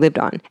that he lived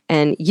on.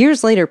 And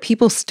years later,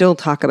 people still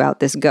talk about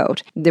this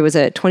goat. There was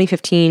a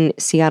 2015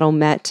 Seattle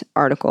Met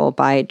article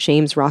by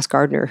James Ross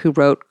Gardner who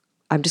wrote,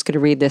 I'm just going to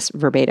read this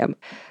verbatim,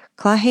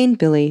 Clahane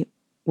Billy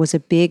was a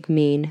big,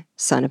 mean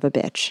son of a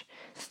bitch.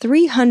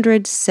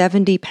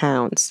 370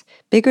 pounds,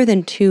 bigger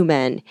than 2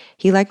 men,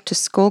 he liked to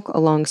skulk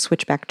along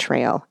Switchback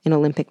Trail in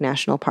Olympic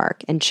National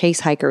Park and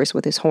chase hikers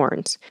with his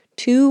horns.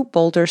 2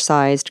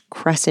 boulder-sized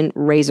crescent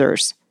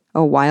razors,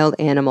 a wild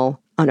animal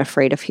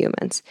unafraid of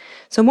humans.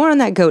 So more on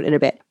that goat in a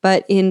bit.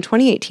 But in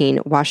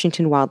 2018,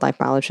 Washington wildlife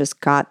biologists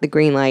got the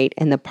green light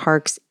and the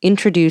park's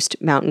introduced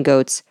mountain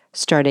goats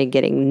started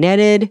getting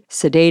netted,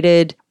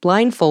 sedated,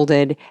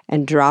 blindfolded,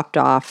 and dropped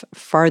off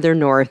farther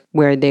north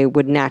where they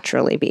would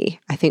naturally be.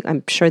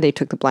 I'm sure they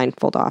took the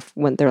blindfold off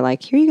when they're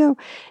like, here you go.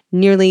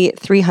 Nearly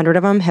 300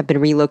 of them have been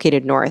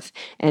relocated north,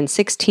 and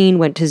 16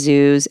 went to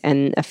zoos,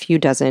 and a few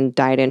dozen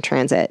died in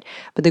transit.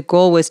 But the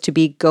goal was to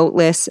be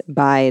goatless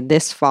by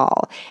this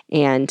fall,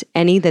 and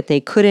any that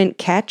they couldn't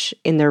catch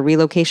in their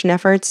relocation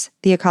efforts,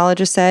 the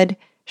ecologist said,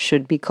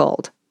 should be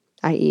culled,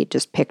 i.e.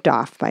 just picked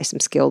off by some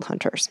skilled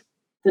hunters.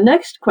 The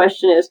next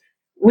question is,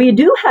 We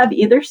do have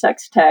either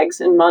sex tags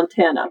in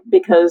Montana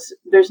because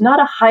there's not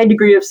a high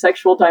degree of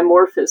sexual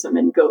dimorphism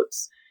in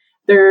goats.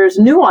 There's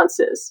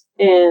nuances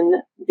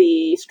in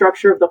the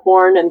structure of the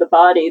horn and the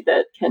body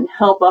that can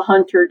help a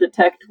hunter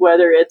detect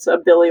whether it's a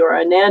billy or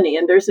a nanny.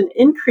 And there's an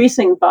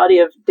increasing body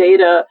of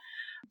data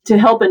to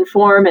help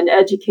inform and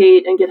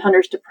educate and get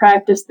hunters to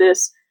practice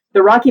this.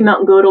 The Rocky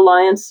Mountain Goat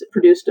Alliance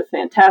produced a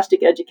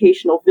fantastic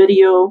educational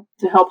video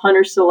to help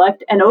hunters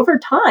select. And over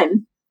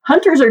time,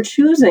 hunters are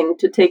choosing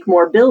to take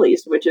more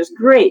billies, which is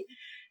great.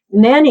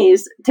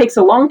 Nannies, takes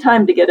a long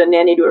time to get a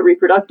nanny to a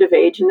reproductive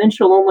age, and then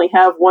she'll only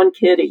have one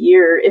kid a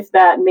year, if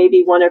that,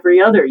 maybe one every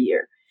other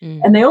year.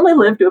 And they only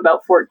live to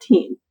about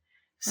 14.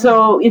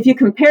 So if you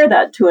compare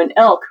that to an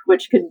elk,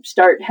 which could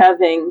start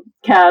having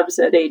calves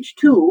at age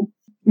 2,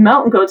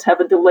 mountain goats have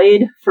a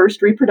delayed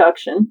first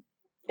reproduction,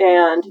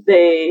 and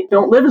they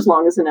don't live as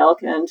long as an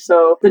elk. And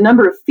so the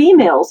number of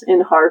females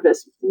in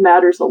harvest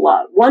matters a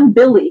lot. One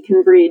billy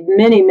can breed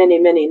many, many,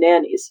 many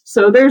nannies.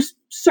 So there's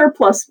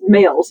surplus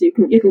males. You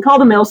can call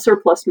the males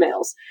surplus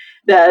males.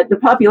 That the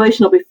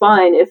population will be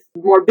fine if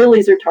more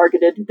billies are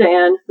targeted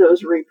than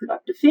those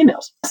reproductive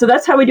females. So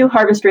that's how we do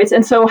harvest rates.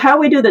 And so how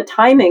we do the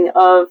timing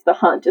of the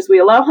hunt is we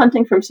allow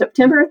hunting from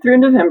September through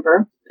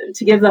November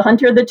to give the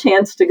hunter the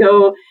chance to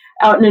go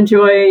out and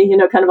enjoy,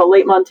 kind of a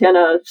late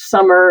Montana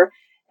summer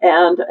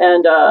and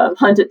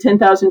hunt at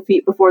 10,000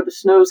 feet before the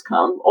snows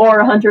come. Or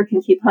a hunter can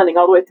keep hunting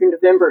all the way through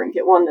November and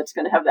get one that's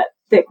going to have that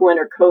thick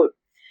winter coat.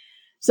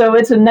 So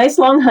it's a nice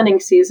long hunting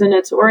season.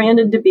 It's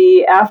oriented to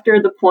be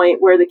after the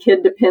point where the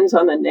kid depends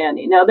on the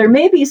nanny. Now, there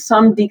may be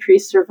some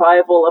decreased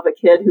survival of a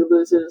kid who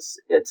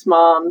loses its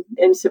mom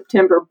in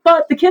September,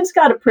 but the kid's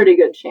got a pretty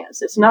good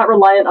chance. It's not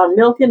reliant on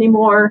milk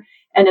anymore,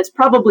 and it's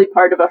probably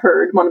part of a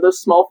herd, one of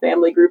those small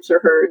family groups or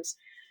herds.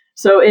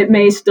 So it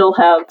may still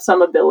have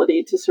some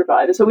ability to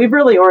survive. And so we've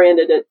really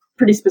oriented it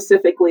pretty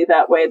specifically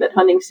that way, that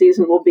hunting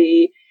season will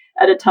be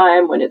at a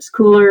time when it's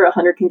cooler. A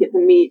hunter can get the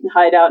meat and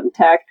hide out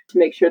intact to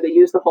make sure they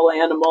use the whole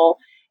animal.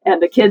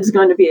 And the kid's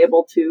going to be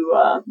able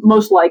to,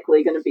 most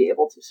likely going to be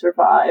able to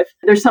survive.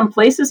 There's some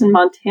places in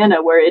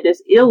Montana where it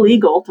is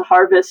illegal to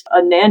harvest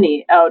a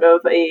nanny out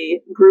of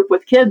a group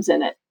with kids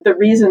in it. The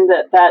reason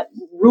that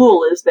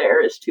rule is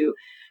there is to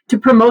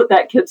promote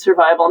that kid's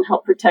survival and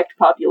help protect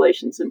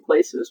populations in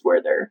places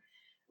where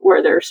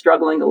they're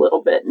struggling a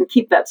little bit and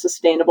keep that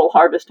sustainable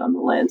harvest on the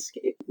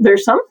landscape.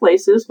 There's some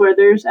places where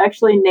there's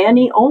actually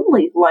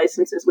nanny-only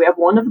licenses. We have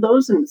one of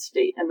those in the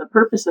state, and the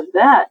purpose of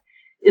that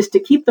is to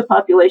keep the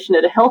population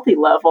at a healthy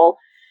level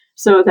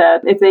so that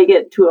if they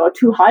get to a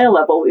too high a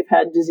level, we've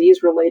had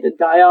disease-related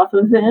die-off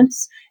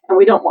events, and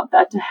we don't want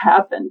that to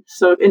happen.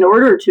 So in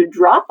order to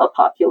drop a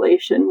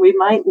population, we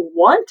might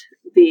want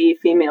the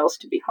females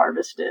to be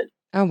harvested.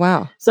 Oh,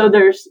 wow. So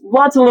there's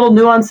lots of little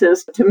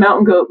nuances to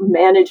mountain goat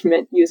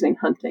management using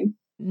hunting.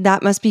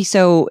 That must be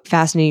so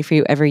fascinating for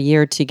you every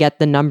year to get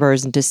the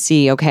numbers and to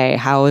see, okay,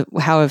 how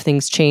have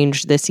things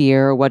changed this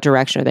year? What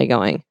direction are they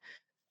going?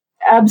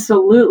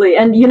 Absolutely.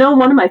 And,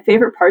 one of my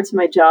favorite parts of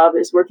my job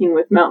is working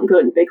with mountain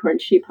goat and bighorn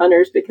sheep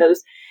hunters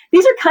because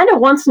these are kind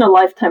of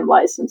once-in-a-lifetime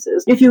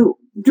licenses. If you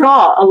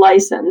draw a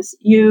license,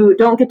 you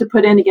don't get to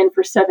put in again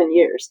for 7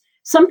 years.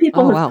 Some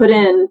people have put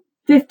in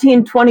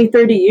 15, 20,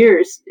 30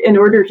 years in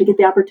order to get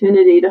the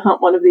opportunity to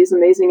hunt one of these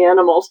amazing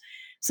animals.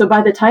 So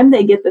by the time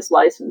they get this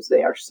license,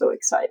 they are so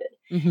excited.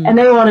 Mm-hmm. And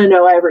they want to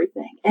know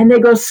everything. And they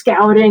go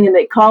scouting and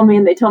they call me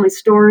and they tell me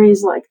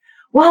stories like,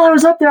 while I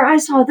was up there, I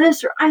saw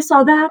this or I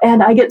saw that.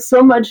 And I get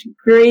so much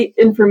great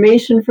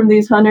information from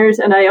these hunters.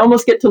 And I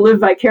almost get to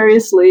live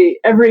vicariously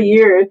every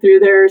year through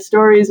their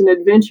stories and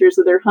adventures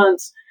of their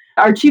hunts.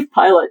 Our chief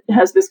pilot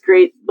has this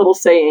great little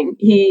saying.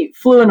 He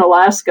flew in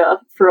Alaska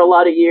for a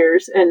lot of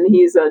years, and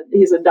he's a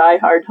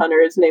diehard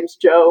hunter. His name's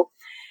Joe.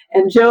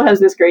 And Joe has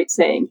this great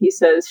saying. He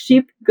says,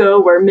 sheep go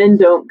where men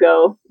don't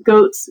go.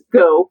 Goats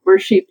go where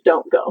sheep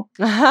don't go.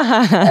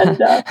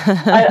 And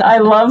I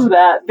love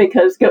that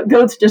because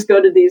goats just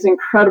go to these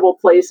incredible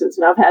places.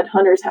 And I've had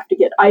hunters have to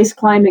get ice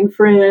climbing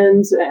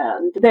friends,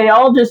 and they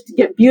all just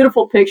get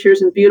beautiful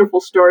pictures and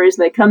beautiful stories.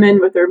 And they come in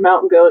with their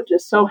mountain goat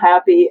just so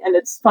happy. And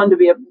it's fun to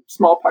be a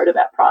small part of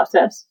that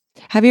process.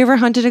 Have you ever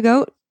hunted a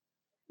goat?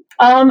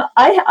 I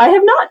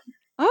have not.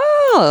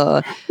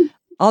 Oh,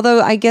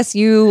 although I guess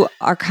you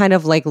are kind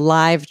of like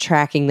live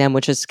tracking them,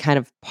 which is kind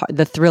of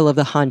the thrill of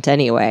the hunt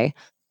anyway.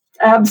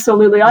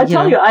 Absolutely. I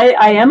tell you,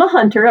 I am a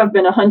hunter. I've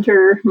been a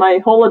hunter my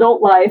whole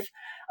adult life.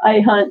 I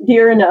hunt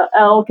deer and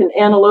elk and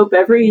antelope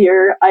every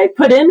year. I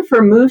put in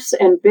for moose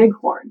and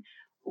bighorn.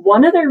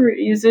 One of the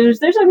reasons,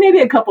 there's maybe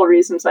a couple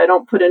reasons I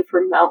don't put in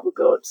for mountain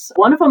goats.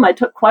 One of them, I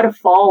took quite a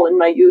fall in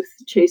my youth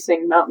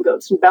chasing mountain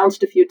goats and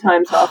bounced a few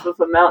times off of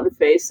a mountain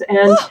face.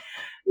 And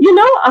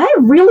I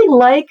really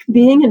like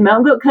being in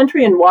mountain goat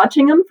country and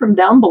watching them from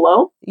down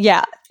below.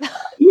 Yeah.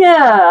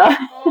 Yeah.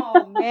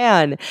 Oh,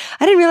 man.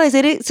 I didn't realize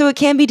it. So it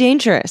can be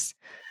dangerous.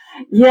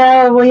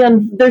 Yeah.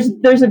 Well,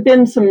 there's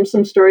been some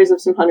stories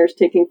of some hunters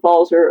taking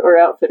falls or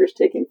outfitters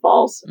taking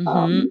falls,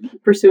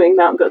 pursuing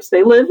mountain goats.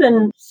 They live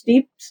in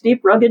steep,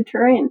 rugged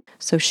terrain.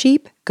 So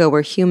sheep go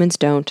where humans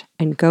don't,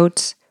 and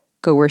goats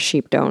go where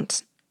sheep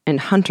don't, and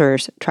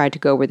hunters try to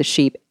go where the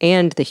sheep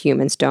and the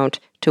humans don't,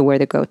 to where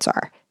the goats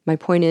are. My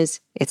point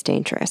is, it's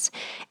dangerous.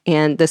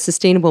 And the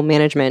sustainable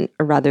management,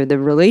 or rather the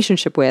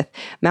relationship with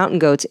mountain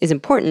goats, is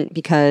important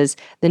because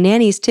the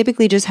nannies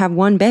typically just have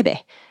one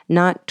baby,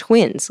 not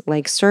twins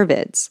like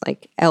cervids,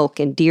 like elk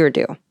and deer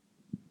do.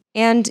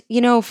 And,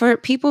 for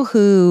people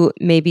who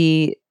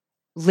maybe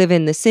live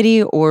in the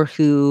city or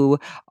who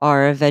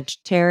are a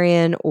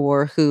vegetarian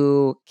or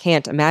who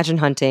can't imagine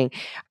hunting,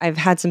 I've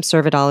had some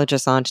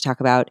cervidologists on to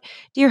talk about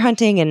deer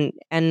hunting,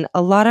 and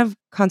a lot of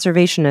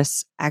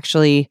conservationists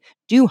actually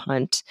do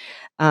hunt,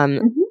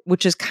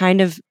 which is kind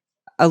of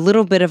a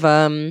little bit of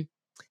a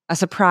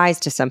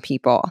surprise to some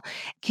people.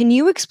 Can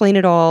you explain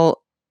at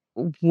all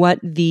what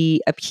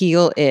the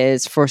appeal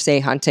is for, say,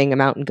 hunting a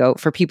mountain goat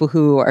for people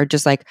who are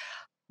just like,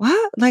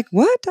 what? Like,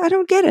 what? I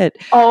don't get it.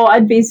 Oh,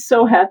 I'd be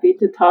so happy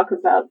to talk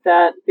about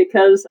that,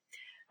 because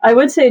I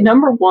would say,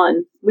 number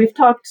one, we've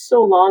talked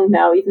so long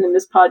now, even in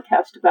this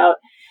podcast, about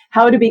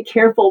how to be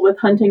careful with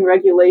hunting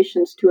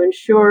regulations to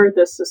ensure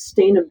the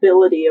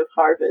sustainability of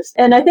harvest.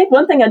 And I think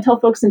one thing I tell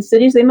folks in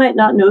cities, they might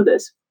not know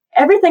this.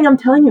 Everything I'm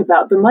telling you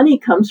about, the money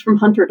comes from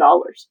hunter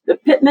dollars. The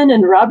Pittman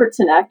and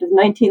Robertson Act of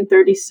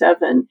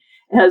 1937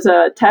 has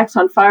a tax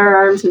on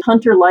firearms and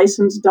hunter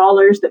license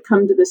dollars that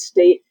come to the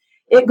state.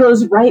 It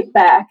goes right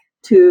back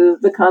to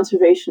the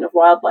conservation of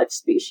wildlife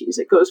species.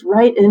 It goes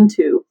right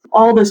into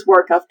all this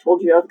work I've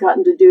told you I've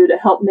gotten to do to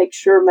help make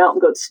sure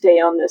mountain goats stay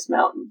on this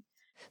mountain.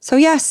 So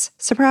yes,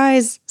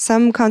 surprise,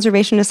 some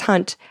conservationists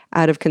hunt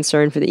out of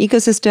concern for the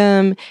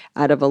ecosystem,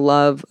 out of a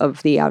love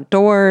of the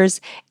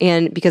outdoors,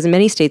 and because in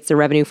many states the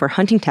revenue for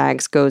hunting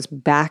tags goes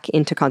back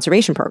into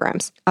conservation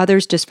programs.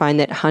 Others just find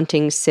that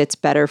hunting sits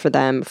better for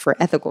them for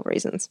ethical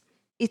reasons.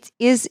 It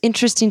is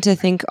interesting to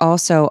think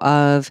also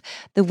of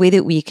the way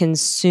that we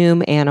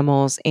consume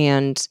animals,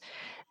 and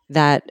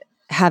that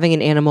having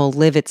an animal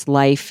live its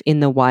life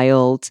in the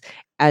wild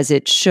as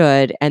it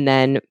should, and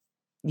then,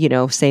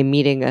 say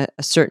meeting a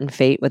certain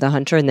fate with a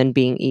hunter and then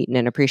being eaten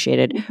and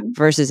appreciated,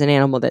 versus an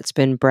animal that's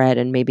been bred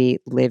and maybe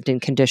lived in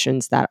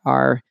conditions that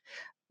are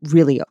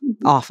really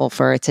awful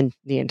for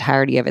the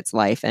entirety of its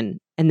life. And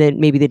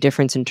then maybe the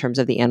difference in terms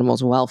of the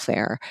animal's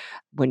welfare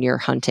when you're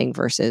hunting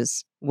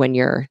versus when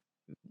you're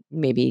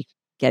maybe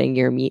getting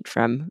your meat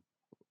from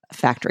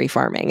factory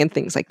farming and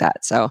things like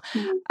that. So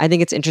I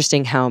think it's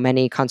interesting how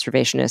many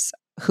conservationists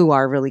who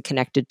are really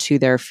connected to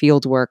their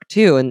field work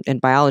too,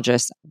 and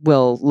biologists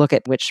will look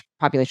at which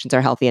populations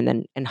are healthy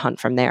and hunt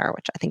from there,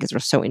 which I think is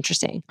so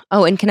interesting.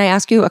 Oh, and can I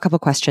ask you a couple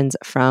questions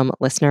from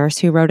listeners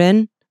who wrote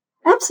in?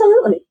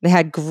 Absolutely. They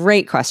had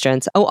great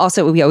questions. Oh,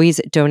 also, we always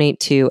donate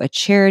to a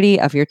charity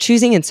of your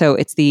choosing. And so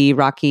it's the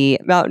Rocky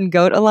Mountain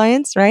Goat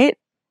Alliance, right?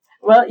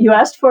 Well, you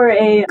asked for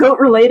a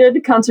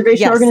goat-related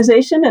conservation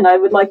organization, and I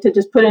would like to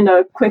just put in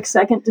a quick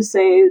second to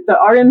say the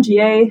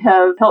RMGA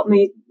have helped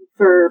me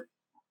for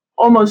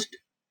almost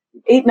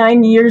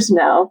 8-9 years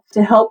now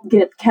to help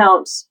get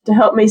counts, to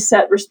help me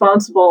set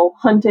responsible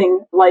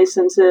hunting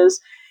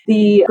licenses.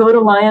 The Goat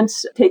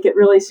Alliance take it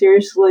really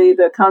seriously,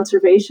 the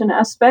conservation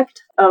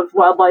aspect of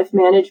wildlife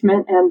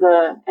management and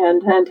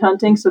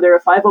hunting. So they're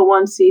a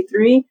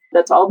 501c3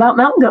 that's all about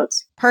mountain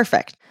goats.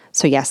 Perfect.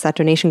 So yes, that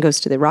donation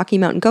goes to the Rocky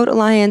Mountain Goat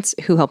Alliance,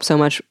 who help so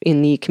much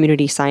in the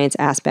community science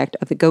aspect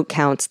of the goat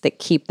counts that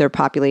keep their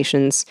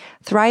populations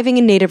thriving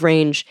in native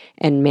range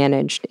and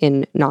managed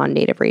in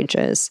non-native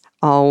ranges,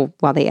 all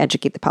while they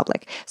educate the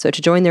public. So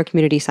to join their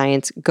community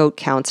science goat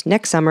counts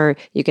next summer,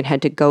 you can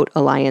head to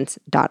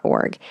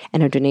goatalliance.org.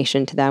 And a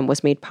donation to them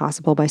was made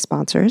possible by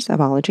sponsors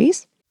of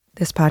Ologies.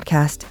 This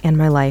podcast and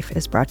my life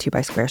is brought to you by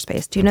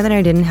Squarespace. Do you know that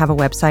I didn't have a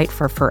website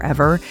for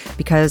forever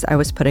because I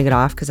was putting it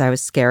off because I was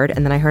scared?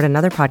 And then I heard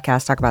another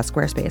podcast talk about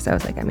Squarespace. I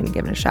was like, I'm going to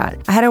give it a shot.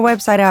 I had a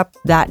website up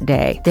that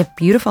day. They have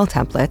beautiful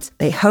templates.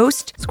 They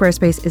host.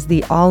 Squarespace is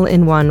the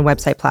all-in-one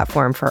website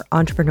platform for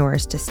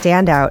entrepreneurs to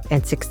stand out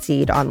and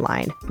succeed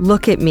online.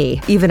 Look at me.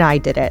 Even I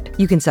did it.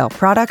 You can sell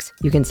products.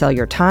 You can sell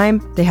your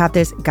time. They have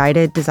this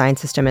guided design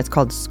system. It's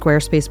called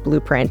Squarespace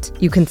Blueprint.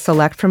 You can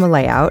select from a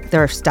layout.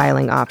 There are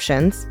styling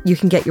options. You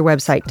can get your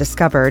website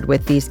discovered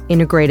with these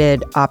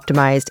integrated,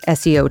 optimized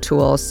SEO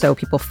tools so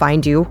people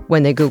find you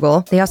when they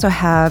Google. They also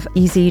have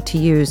easy to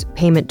use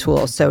payment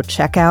tools. So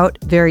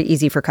checkout, very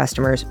easy for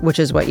customers, which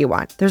is what you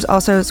want. There's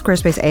also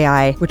Squarespace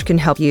AI, which can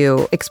help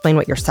you explain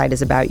what your site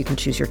is about. You can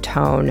choose your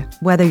tone.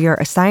 Whether you're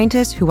a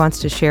scientist who wants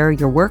to share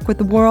your work with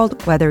the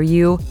world, whether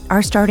you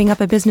are starting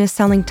up a business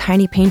selling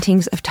tiny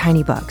paintings of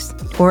tiny bugs,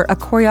 or a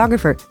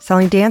choreographer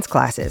selling dance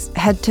classes,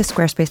 head to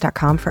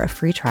squarespace.com for a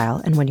free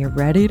trial. And when you're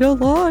ready to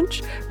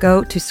launch,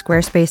 go to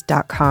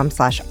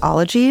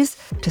squarespace.com/ologies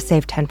to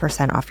save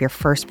 10% off your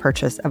first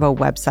purchase of a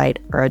website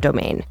or a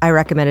domain. I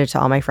recommend it to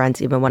all my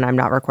friends, even when I'm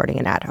not recording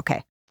an ad.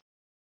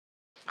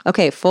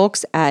 Okay,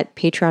 folks at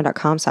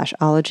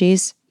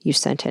patreon.com/ologies, you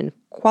sent in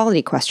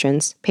quality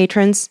questions.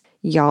 Patrons,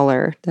 y'all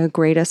are the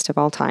greatest of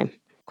all time.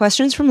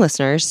 Questions from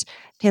listeners.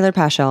 Taylor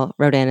Paschal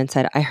wrote in and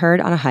said, I heard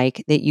on a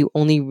hike that you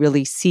only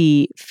really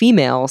see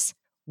females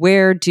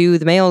where do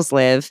the males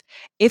live?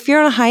 If you're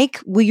on a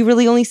hike, will you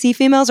really only see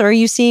females, or are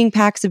you seeing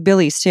packs of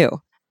billies too?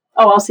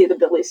 Oh, I'll see the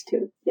billies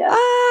too. Yeah.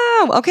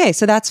 Oh, okay.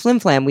 So that's Flim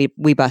Flam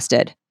we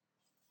busted.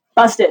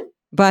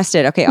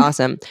 Busted. Okay,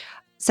 awesome.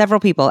 Several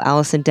people,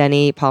 Allison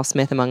Denny, Paul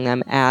Smith among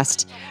them,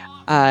 asked,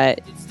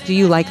 do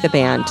you like the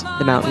band,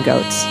 the Mountain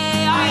Goats?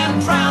 I am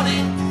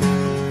drowning.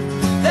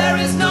 There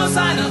is no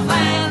sign of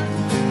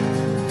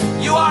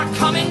land. You are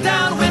coming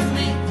down with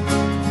me.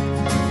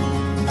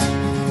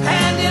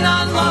 Hand in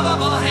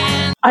unlovable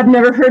hand. I've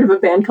never heard of a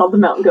band called the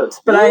Mountain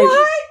Goats, but I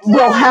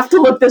will have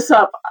to look this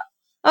up.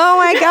 Oh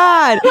my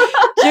God,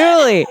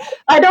 Julie.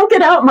 I don't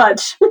get out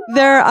much.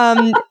 They're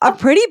a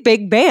pretty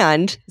big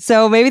band.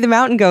 So maybe the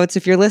Mountain Goats,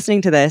 if you're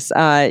listening to this,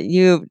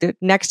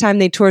 next time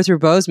they tour through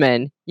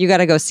Bozeman, you got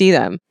to go see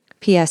them.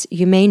 P.S.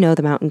 You may know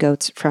the Mountain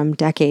Goats from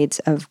decades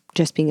of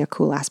just being a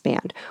cool-ass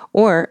band.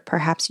 Or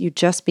perhaps you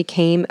just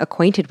became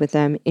acquainted with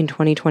them in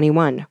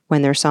 2021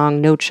 when their song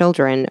No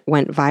Children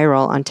went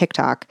viral on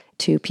TikTok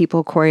to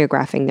people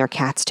choreographing their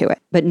cats to it.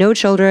 But No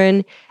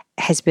Children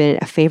has been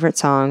a favorite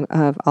song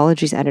of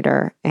Ologies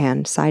editor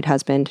and side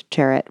husband,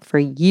 Jarrett, for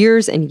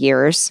years and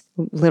years.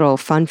 Little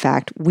fun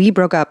fact, we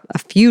broke up a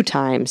few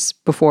times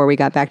before we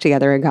got back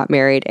together and got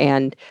married.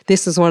 And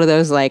this is one of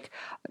those like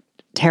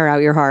tear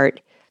out your heart,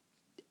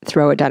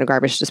 throw it down a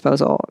garbage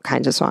disposal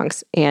kinds of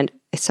songs. And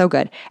it's so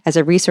good. As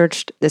I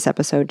researched this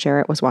episode,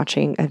 Jarrett was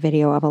watching a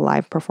video of a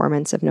live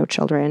performance of No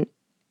Children,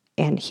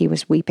 and he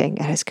was weeping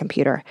at his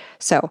computer.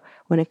 So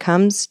when it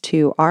comes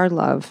to our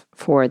love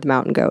for the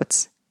Mountain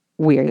Goats,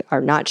 we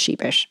are not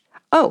sheepish.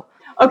 Oh.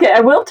 Okay, I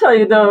will tell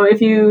you, though,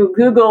 if you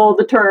Google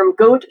the term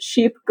goat,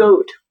 sheep,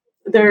 goat,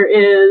 there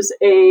is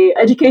a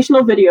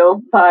educational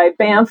video by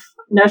Banff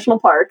National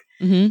Park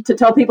to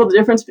tell people the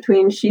difference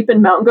between sheep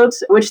and mountain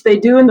goats, which they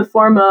do in the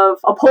form of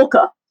a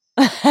polka.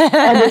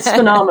 And it's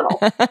phenomenal.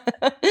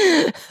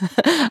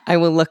 I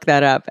will look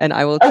that up, and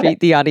I will treat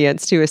the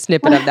audience to a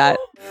snippet of that.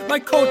 My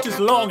coat is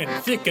long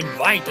and thick and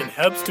white and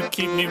helps to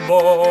keep me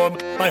warm.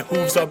 My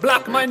hooves are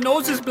black, my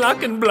nose is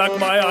black and black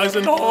my eyes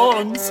and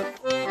horns.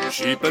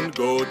 Sheep and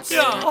goats.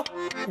 Yeah,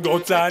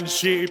 goats and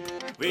sheep.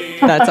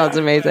 That sounds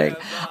amazing.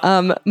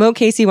 Mo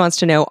Casey wants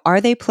to know,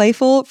 are they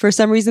playful? For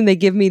some reason, they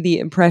give me the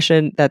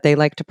impression that they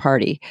like to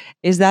party.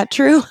 Is that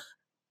true?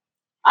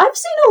 I've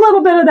seen a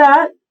little bit of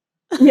that.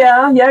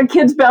 Yeah,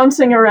 kids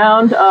bouncing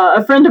around.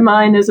 A friend of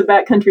mine is a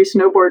backcountry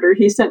snowboarder.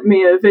 He sent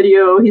me a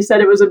video. He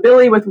said it was a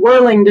billy with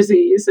whirling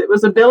disease. It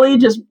was a billy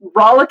just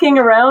rollicking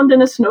around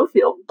in a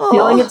snowfield,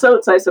 feeling its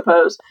oats, I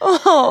suppose.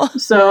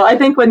 So I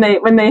think when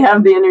they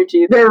have the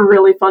energy, they're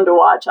really fun to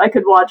watch. I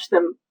could watch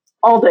them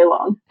all day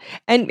long.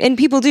 And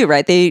people do,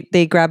 right?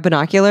 They grab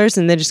binoculars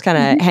and they just kind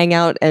of hang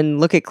out and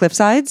look at cliff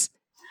sides.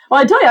 Well,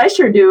 I tell you, I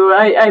sure do.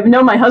 I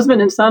know my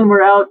husband and son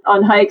were out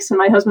on hikes, and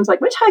my husband's like,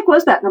 which hike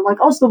was that? And I'm like,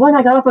 oh, it's the one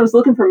I got up. I was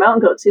looking for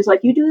mountain goats. He's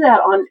like, you do that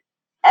on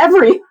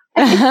every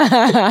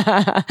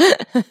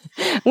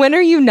When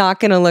are you not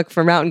going to look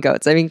for mountain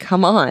goats? I mean,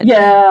 come on.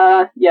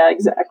 Yeah,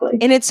 exactly.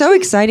 And it's so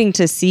exciting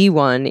to see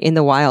one in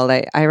the wild.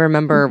 I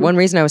remember one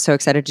reason I was so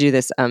excited to do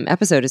this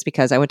episode is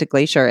because I went to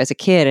Glacier as a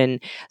kid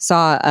and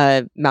saw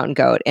a mountain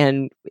goat,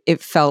 and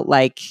it felt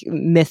like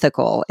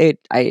mythical. It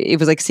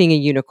was like seeing a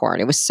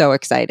unicorn. It was so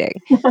exciting.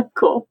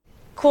 Cool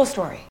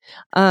story.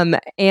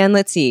 And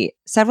let's see,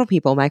 several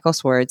people, Michael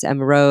Swords,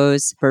 Emma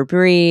Rose,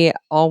 Burberry,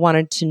 all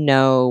wanted to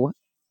know,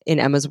 in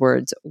Emma's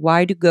words,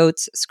 why do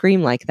goats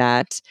scream like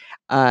that?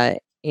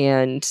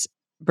 And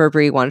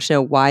Burberry wanted to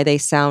know why they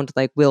sound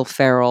like Will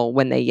Ferrell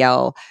when they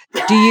yell.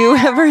 Do you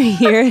ever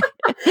hear?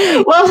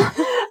 Well,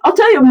 I'll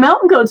tell you,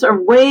 mountain goats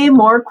are way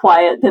more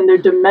quiet than their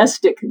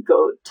domestic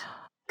goat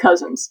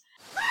cousins.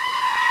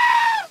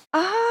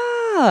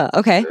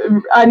 Okay.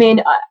 I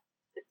mean,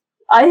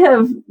 I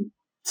have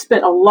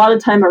spent a lot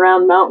of time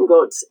around mountain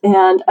goats,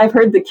 and I've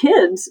heard the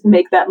kids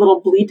make that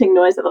little bleating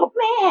noise, that little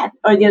meh.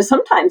 Or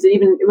sometimes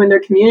even when they're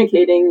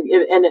communicating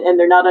and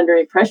they're not under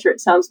any pressure, it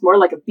sounds more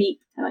like a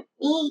beep, kind of like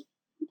eep,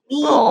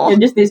 beep,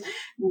 and just these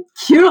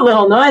cute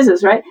little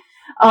noises, right?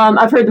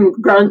 I've heard them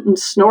grunt and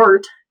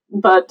snort,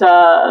 but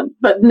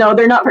no,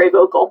 they're not very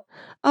vocal.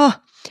 Oh,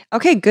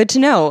 okay, good to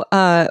know.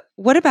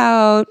 What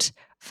about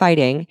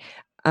fighting?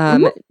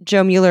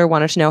 Joe Mueller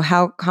wanted to know,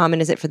 how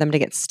common is it for them to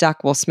get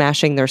stuck while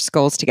smashing their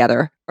skulls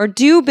together? Or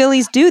do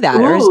billies do that?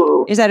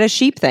 Or is that a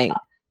sheep thing?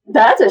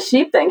 That's a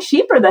sheep thing.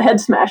 Sheep are the head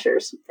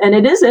smashers. And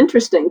it is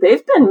interesting.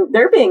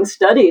 They're being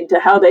studied to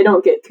how they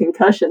don't get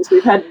concussions.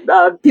 We've had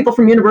people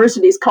from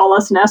universities call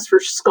us and ask for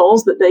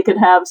skulls that they could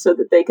have so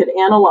that they could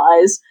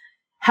analyze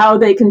how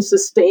they can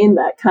sustain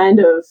that kind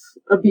of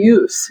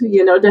abuse,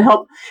 to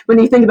help. When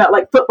you think about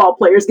like football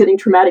players getting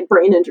traumatic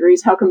brain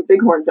injuries, how come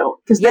Bighorn don't?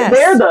 Because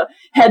they're the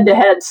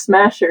head-to-head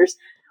smashers.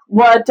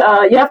 What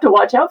you have to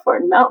watch out for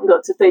in mountain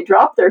goats, if they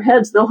drop their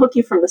heads, they'll hook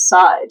you from the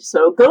side.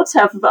 So goats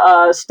have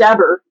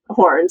stabber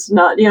horns,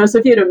 not, so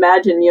if you'd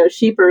imagine,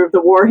 sheep are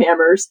the war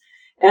hammers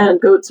and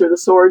goats are the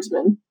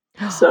swordsmen.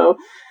 So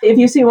if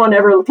you see one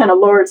ever kind of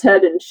lower its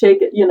head and shake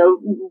it,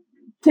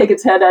 take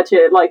its head at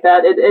you like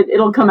that,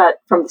 it'll come at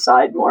from the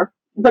side more.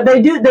 But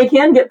they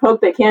can get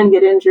poked, they can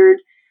get injured.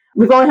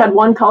 We've only had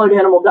one collared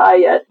animal die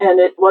yet, and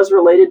it was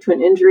related to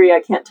an injury.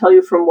 I can't tell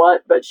you from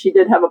what, but she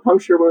did have a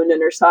puncture wound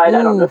in her side. Ooh.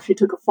 I don't know if she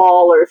took a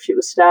fall or if she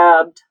was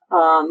stabbed.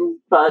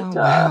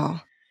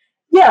 Wow.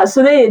 Yeah,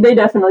 so they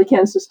definitely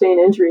can sustain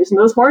injuries, and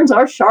those horns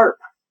are sharp.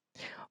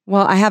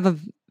 Well, I have a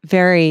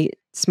very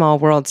small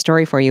world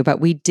story for you, but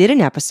we did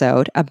an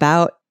episode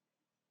about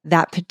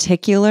that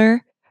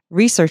particular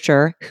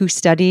researcher who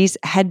studies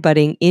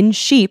headbutting in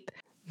sheep.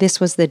 This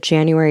was the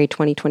January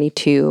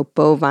 2022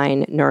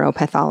 bovine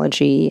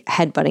neuropathology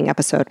headbutting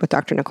episode with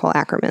Dr. Nicole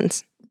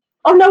Ackermans.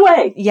 Oh, no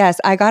way. Yes,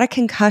 I got a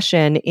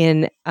concussion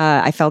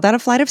I fell down a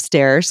flight of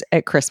stairs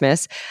at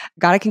Christmas,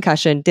 got a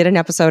concussion, did an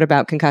episode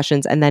about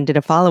concussions, and then did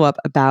a follow-up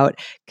about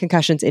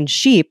concussions in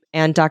sheep.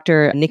 And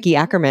Dr. Nikki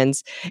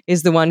Ackermans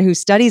is the one who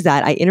studies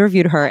that. I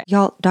interviewed her.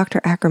 Y'all,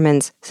 Dr.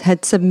 Ackermans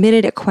had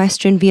submitted a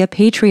question via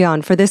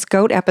Patreon for this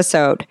goat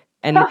episode.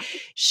 And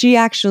she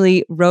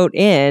actually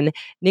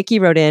Nikki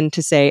wrote in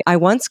to say, I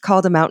once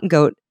called a mountain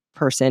goat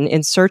person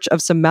in search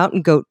of some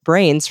mountain goat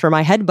brains for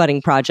my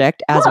headbutting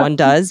project, as one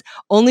does,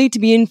 only to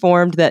be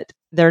informed that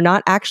they're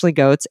not actually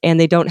goats and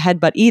they don't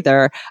headbutt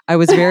either. I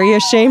was very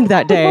ashamed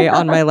that day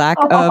on my lack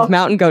of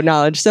mountain goat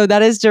knowledge. So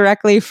that is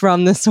directly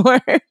from the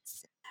source.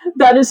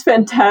 That is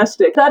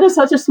fantastic. That is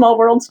such a small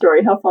world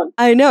story. How fun.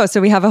 I know. So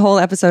we have a whole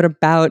episode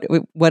about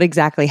what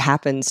exactly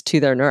happens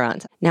to their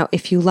neurons. Now,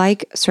 if you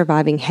like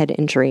surviving head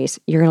injuries,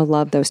 you're going to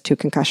love those 2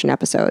 concussion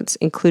episodes,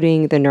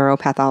 including the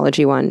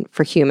neuropathology one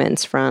for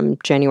humans from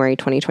January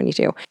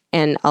 2022.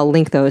 And I'll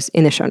link those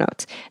in the show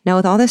notes. Now,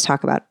 with all this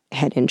talk about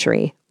head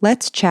injury,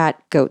 let's chat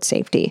goat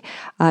safety.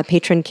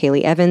 Patron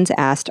Kaylee Evans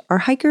asked, are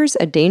hikers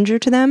a danger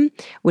to them?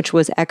 Which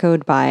was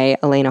echoed by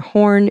Elena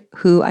Horn,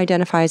 who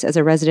identifies as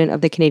a resident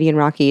of the Canadian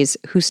Rockies,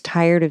 who's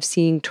tired of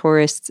seeing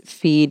tourists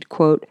feed,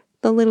 quote,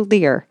 the little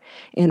deer.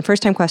 And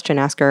first-time question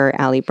asker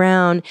Allie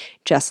Brown,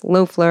 Jess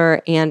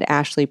Loeffler, and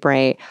Ashley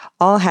Bray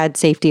all had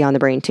safety on the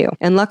brain too.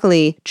 And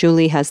luckily,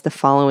 Julie has the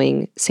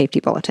following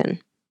safety bulletin.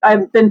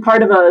 I've been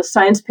part of a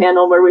science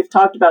panel where we've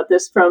talked about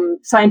this from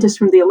scientists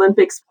from the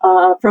Olympics,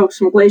 folks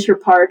from Glacier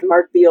Park,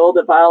 Mark Beal,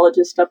 the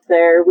biologist up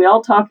there. We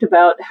all talked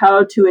about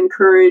how to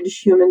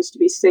encourage humans to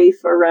be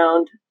safe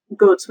around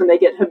goats when they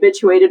get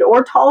habituated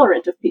or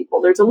tolerant of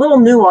people. There's a little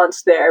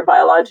nuance there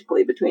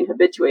biologically between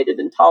habituated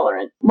and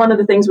tolerant. One of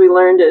the things we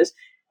learned is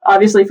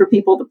obviously for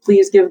people to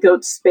please give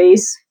goats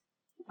space.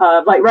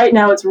 Like right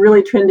now, it's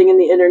really trending in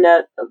the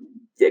internet,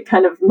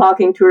 kind of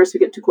mocking tourists who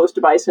get too close to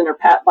bison or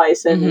pat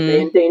bison and they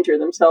endanger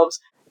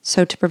themselves.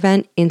 So to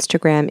prevent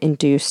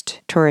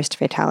Instagram-induced tourist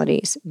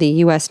fatalities, the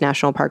U.S.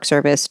 National Park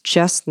Service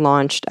just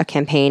launched a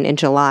campaign in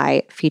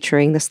July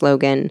featuring the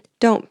slogan,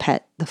 "Don't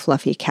pet the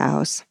fluffy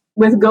cows."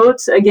 With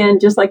goats, again,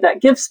 just like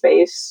that, give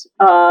space,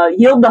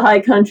 yield the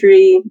high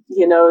country,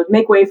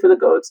 make way for the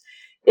goats.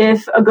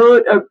 If a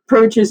goat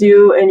approaches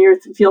you and you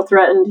feel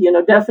threatened,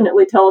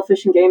 definitely tell a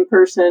fish and game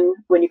person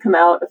when you come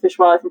out, a fish,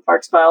 wildlife, and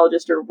parks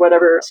biologist or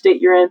whatever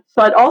state you're in.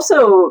 But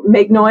also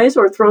make noise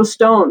or throw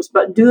stones,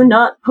 but do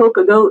not poke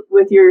a goat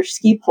with your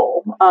ski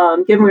pole.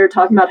 Given we were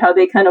talking about how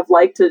they kind of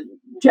like to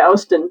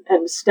joust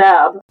and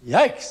stab.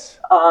 Yikes!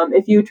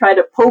 If you try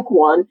to poke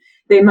one,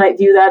 they might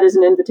view that as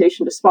an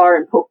invitation to spar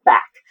and poke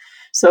back.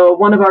 So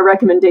one of our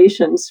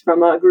recommendations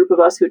from a group of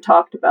us who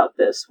talked about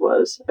this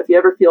was, if you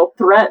ever feel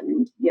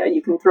threatened,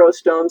 you can throw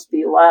stones,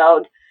 be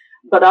loud.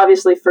 But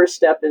obviously, first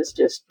step is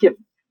just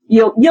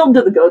yield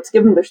to the goats,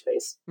 give them their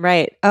space.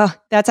 Right. Oh,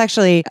 that's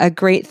actually a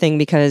great thing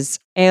because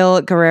Ale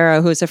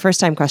Guerrero, who's a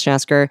first-time question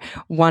asker,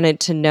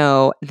 wanted to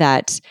know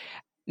that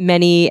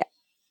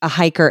a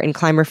hiker and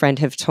climber friend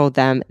have told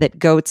them that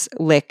goats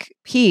lick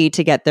pee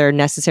to get their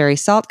necessary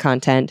salt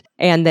content,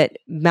 and that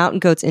mountain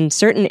goats in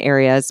certain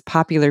areas,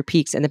 popular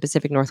peaks in the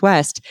Pacific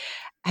Northwest,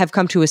 have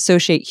come to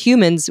associate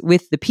humans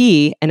with the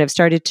pee and have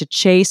started to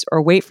chase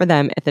or wait for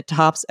them at the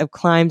tops of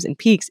climbs and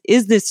peaks.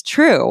 Is this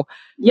true?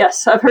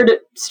 Yes, I've heard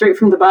it straight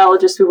from the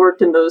biologists who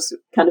worked in those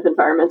kind of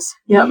environments.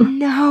 Yep.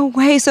 No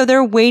way. So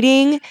they're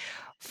waiting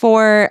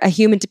for a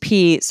human to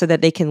pee so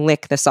that they can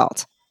lick the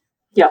salt.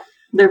 Yeah.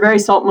 They're very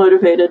salt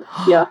motivated.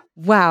 Yeah.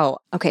 Wow.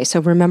 Okay. So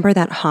remember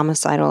that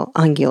homicidal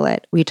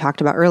ungulate we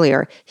talked about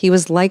earlier? He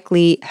was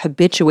likely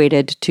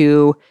habituated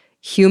to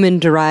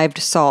human-derived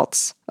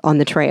salts on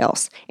the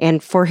trails.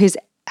 And for his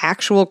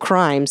actual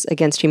crimes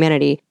against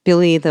humanity,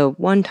 Billy, the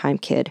one-time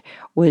kid,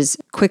 was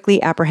quickly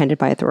apprehended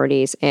by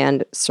authorities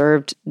and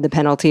served the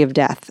penalty of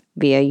death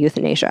via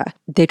euthanasia.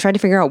 They tried to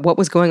figure out what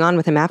was going on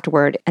with him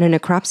afterward, and a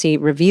necropsy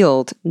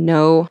revealed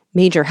no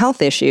major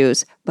health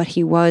issues, but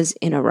he was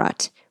in a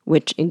rut,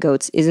 which in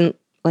goats isn't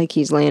like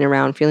he's laying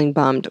around feeling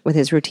bummed with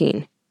his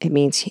routine. It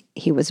means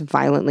he was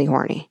violently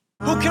horny.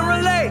 Who can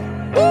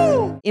relate?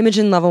 Woo!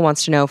 Imogen Lovell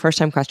wants to know,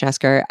 first-time question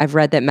asker, I've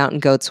read that mountain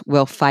goats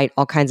will fight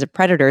all kinds of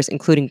predators,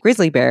 including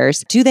grizzly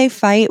bears. Do they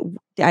fight?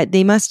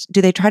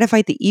 Do they try to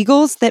fight the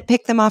eagles that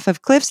pick them off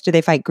of cliffs? Do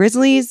they fight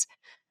grizzlies?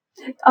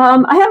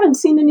 I haven't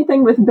seen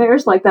anything with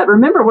bears like that.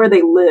 Remember where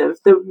they live.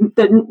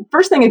 The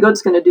first thing a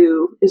goat's going to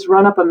do is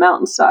run up a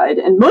mountainside,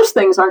 and most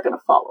things aren't going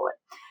to follow it.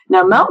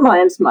 Now, mountain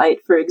lions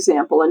might, for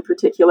example, in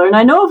particular, and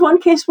I know of one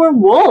case where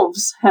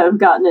wolves have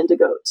gotten into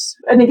goats.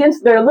 And again,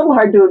 they're a little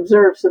hard to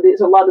observe, so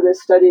a lot of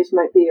these studies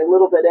might be a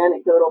little bit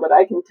anecdotal that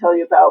I can tell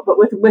you about. But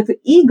with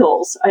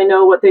eagles, I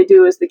know what they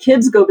do is the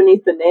kids go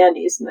beneath the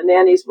nannies, and the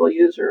nannies will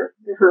use her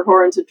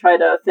horns to try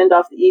to fend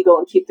off the eagle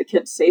and keep the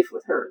kids safe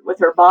with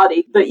her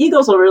body. The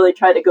eagles will really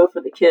try to go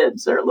for the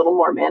kids. They're a little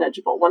more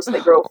manageable. Once they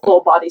grow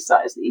full body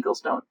size, the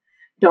eagles don't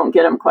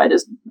get them quite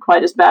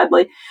as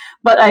badly.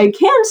 But I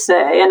can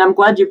say, and I'm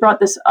glad you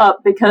brought this up,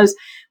 because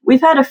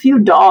we've had a few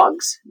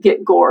dogs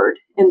get gored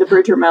in the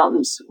Bridger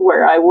Mountains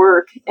where I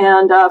work.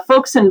 And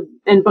folks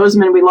in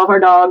Bozeman, we love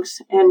our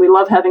dogs, and we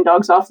love having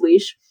dogs off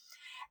leash.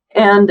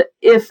 And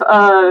if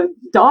a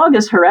dog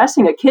is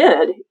harassing a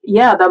kid,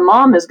 the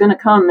mom is going to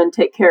come and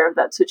take care of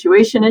that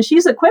situation. And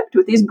she's equipped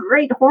with these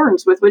great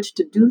horns with which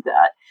to do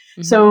that.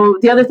 Mm-hmm. So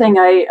the other thing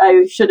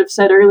I should have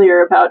said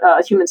earlier about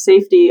human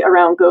safety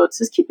around goats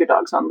is keep your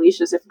dogs on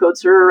leashes if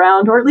goats are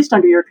around, or at least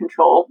under your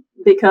control.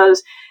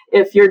 Because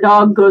if your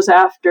dog goes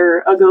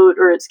after a goat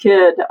or its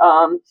kid,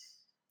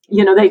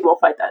 they will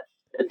fight that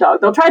dog.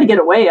 They'll try to get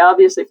away,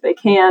 obviously, if they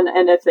can.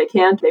 And if they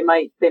can't, they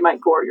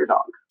might gore your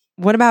dog.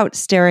 What about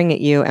staring at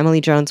you?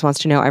 Emily Jones wants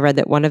to know, I read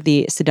that one of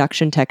the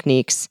seduction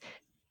techniques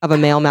of a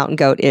male mountain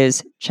goat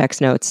is, checks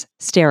notes,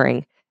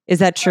 staring. Is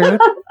that true?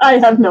 I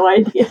have no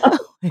idea.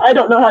 I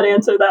don't know how to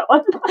answer that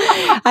one.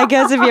 I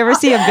guess if you ever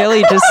see a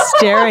Billy just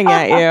staring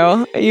at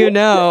you,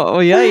 oh,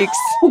 yikes.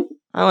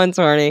 That one's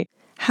horny.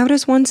 How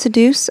does one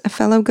seduce a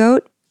fellow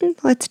goat?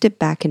 Let's dip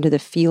back into the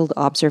field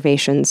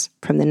observations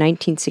from the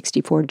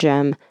 1964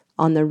 gem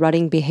on the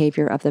rutting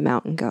behavior of the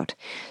mountain goat.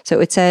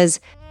 So it says,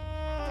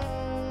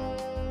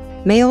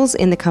 males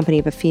in the company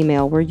of a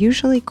female were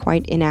usually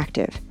quite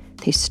inactive.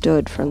 They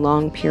stood for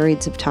long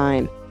periods of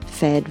time,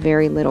 fed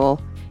very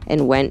little,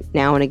 and went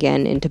now and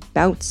again into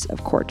bouts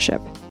of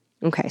courtship.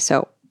 Okay,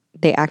 so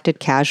they acted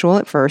casual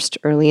at first,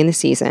 early in the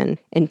season,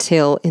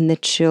 until in the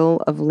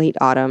chill of late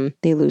autumn,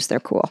 they lose their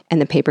cool.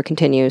 And the paper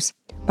continues,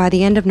 by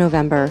the end of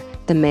November,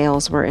 the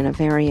males were in a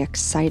very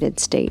excited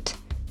state.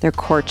 Their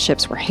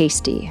courtships were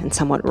hasty and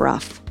somewhat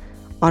rough.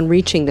 On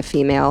reaching the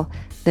female,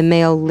 the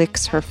male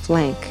licks her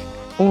flank,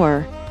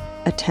 or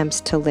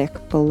attempts to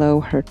lick below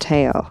her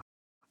tail.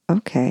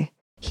 Okay.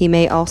 He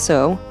may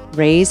also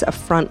raise a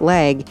front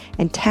leg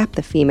and tap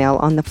the female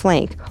on the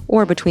flank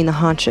or between the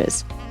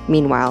haunches.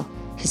 Meanwhile,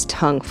 his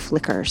tongue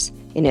flickers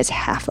in his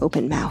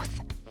half-open mouth.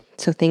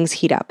 So things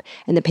heat up,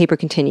 and the paper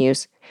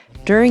continues.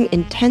 During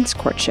intense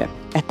courtship,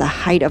 at the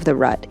height of the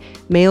rut,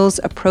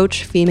 males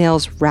approach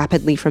females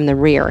rapidly from the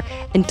rear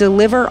and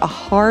deliver a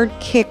hard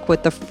kick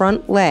with the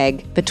front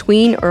leg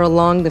between or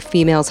along the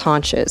female's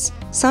haunches.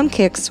 Some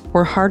kicks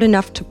were hard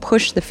enough to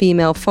push the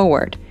female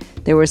forward.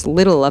 There was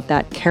little of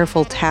that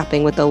careful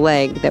tapping with the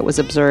leg that was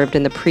observed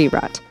in the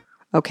pre-rut.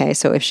 Okay,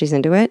 so if she's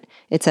into it,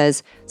 it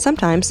says,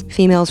 sometimes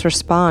females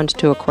respond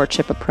to a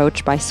courtship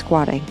approach by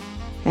squatting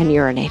and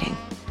urinating.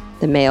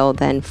 The male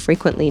then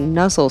frequently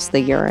nuzzles the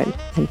urine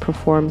and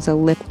performs a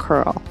lip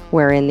curl,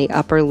 wherein the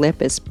upper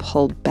lip is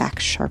pulled back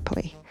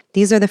sharply.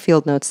 These are the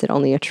field notes that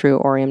only a true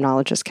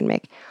Oriamnologist can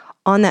make.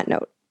 On that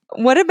note,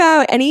 what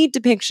about any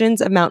depictions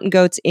of mountain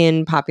goats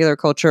in popular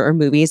culture or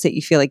movies that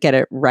you feel like get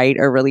it right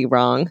or really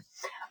wrong?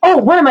 Oh,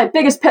 one of my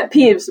biggest pet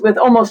peeves with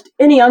almost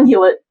any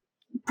ungulate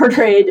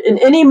portrayed in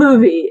any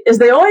movie is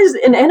they always,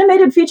 in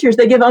animated features,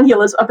 they give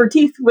ungulates upper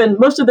teeth when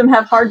most of them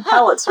have hard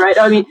palates, right?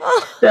 I mean,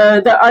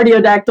 the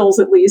artiodactyls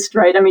at least,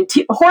 right? I mean,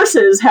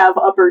 horses have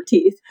upper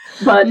teeth,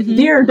 but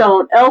deer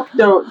don't, elk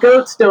don't,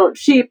 goats don't,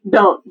 sheep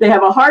don't. They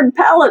have a hard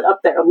palate up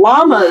there.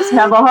 Llamas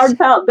have a hard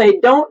palate. They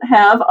don't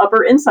have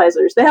upper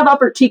incisors. They have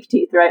upper cheek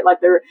teeth, right?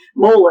 Like their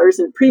molars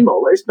and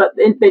premolars, but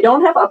they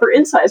don't have upper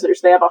incisors.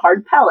 They have a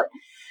hard palate.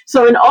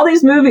 So in all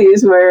these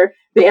movies where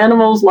the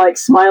animals like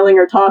smiling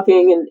or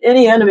talking, in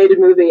any animated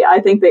movie,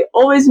 I think they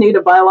always need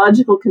a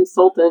biological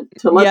consultant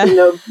to let them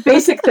know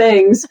basic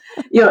things,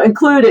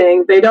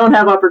 including they don't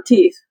have upper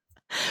teeth.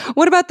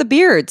 What about the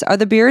beards? Are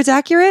the beards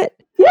accurate?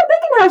 Yeah,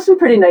 they can have some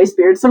pretty nice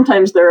beards.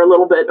 Sometimes they're a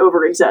little bit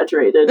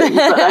over-exaggerated,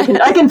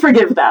 but I can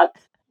forgive that.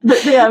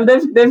 But yeah,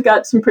 they've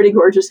got some pretty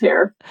gorgeous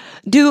hair.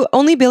 Do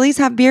only billies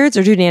have beards,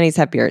 or do nannies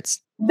have beards?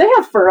 They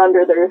have fur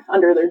under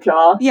their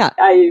jaw. Yeah.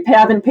 I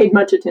haven't paid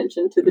much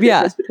attention to the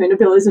difference between a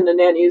billies and a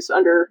nanny's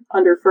under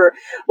fur.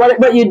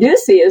 What you do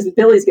see is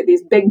billies get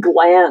these big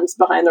glands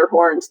behind their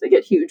horns. They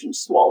get huge and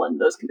swollen.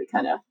 Those can be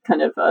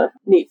kind of a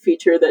neat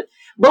feature that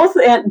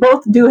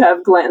both do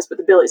have glands, but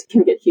the billies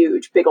can get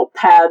huge, big old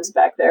pads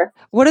back there.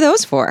 What are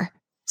those for?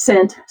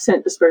 Scent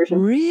dispersion.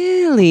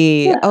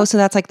 Really? Yeah. Oh, so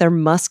that's like their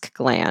musk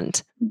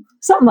gland.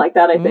 Something like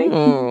that, I think.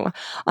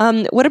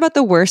 What about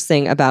the worst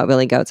thing about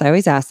billy goats? I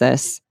always ask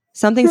this.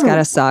 Something's got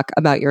to suck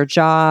about your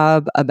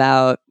job,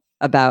 about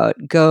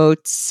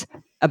goats,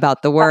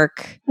 about the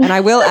work. And I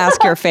will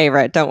ask your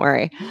favorite. Don't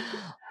worry.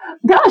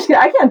 Gosh,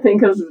 I can't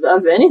think of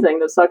anything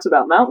that sucks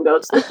about mountain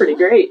goats. They're pretty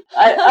great.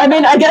 I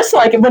mean, I guess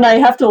like when I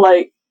have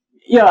to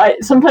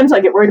sometimes I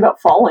get worried about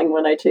falling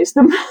when I chase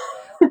them.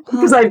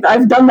 because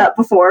I've done that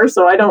before,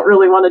 so I don't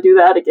really want to do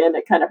that again.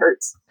 It kind of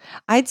hurts.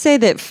 I'd say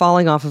that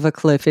falling off of a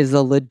cliff is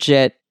a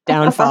legit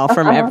downfall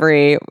from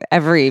every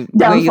way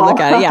you look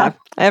at it. Yeah,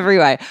 every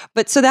way.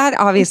 But so that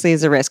obviously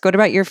is a risk. What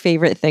about your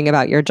favorite thing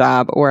about your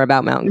job or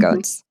about mountain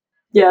goats?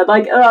 Yeah,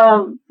 like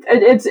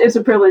it's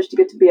a privilege to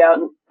get to be out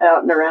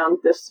and around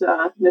this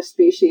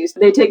species.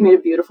 They take me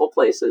to beautiful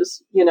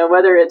places,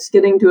 whether it's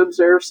getting to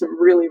observe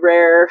some really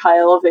rare high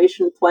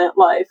elevation plant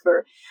life,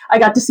 or I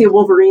got to see a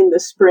wolverine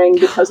this spring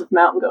because of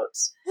mountain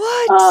goats.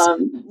 What?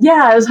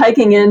 Yeah, I was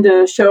hiking in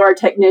to show our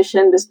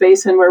technician this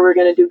basin where we're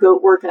going to do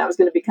goat work, and I was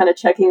going to be kind of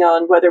checking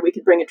on whether we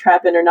could bring a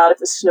trap in or not if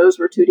the snows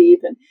were too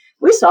deep. And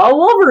we saw a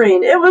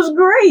wolverine. It was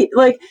great.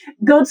 Like,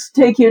 goats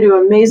take you to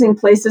amazing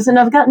places, and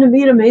I've gotten to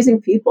meet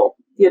amazing people.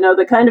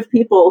 The kind of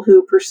people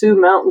who pursue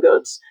mountain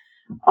goats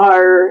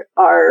are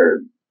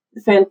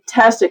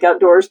fantastic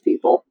outdoors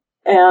people,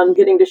 and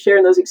getting to share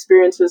in those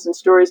experiences and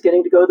stories,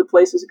 getting to go to the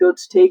places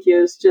goats take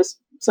you is just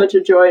such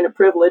a joy and a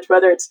privilege,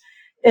 whether it's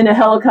in a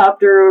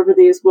helicopter over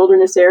these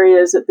wilderness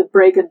areas at the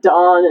break of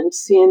dawn and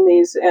seeing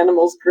these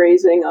animals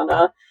grazing on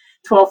a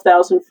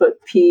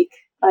 12,000-foot peak.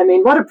 I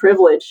mean, what a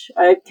privilege.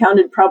 I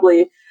counted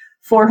probably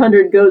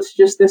 400 goats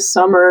just this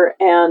summer,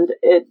 and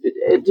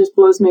it just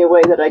blows me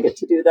away that I get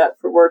to do that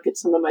for work.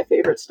 It's some of my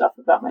favorite stuff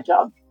about my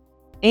job.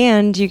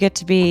 And you get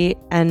to be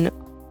an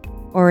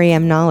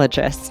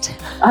Oriamnologist.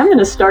 I'm going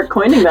to start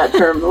coining that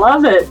term.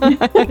 Love it.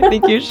 I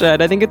think you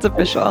should. I think it's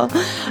official.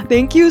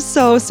 Thank you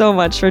so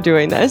much for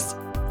doing this.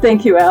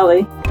 Thank you,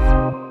 Allie.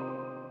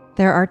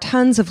 There are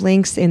tons of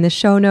links in the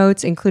show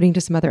notes, including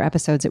to some other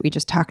episodes that we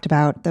just talked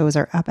about. Those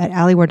are up at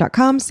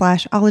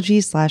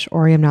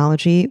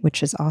allieward.com/ology/Oriamnology,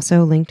 which is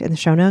also linked in the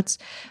show notes.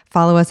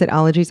 Follow us at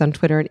Ologies on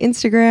Twitter and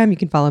Instagram. You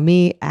can follow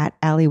me at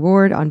Allie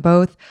Ward on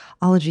both.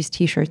 Ologies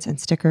t-shirts and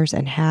stickers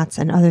and hats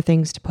and other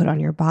things to put on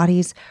your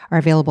bodies are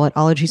available at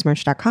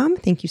ologiesmerch.com.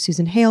 Thank you,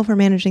 Susan Hale, for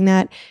managing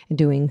that and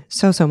doing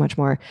so much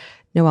more.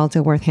 Noelle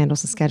Dilworth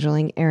handles the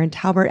scheduling. Aaron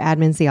Talbert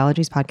admins the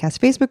Ologies Podcast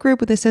Facebook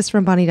group with assists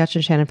from Bonnie Dutch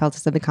and Shannon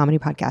Feltus of the Comedy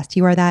Podcast.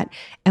 You Are That.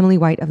 Emily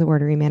White of The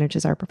Wordery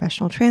manages our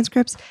professional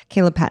transcripts.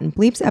 Caleb Patton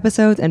bleeps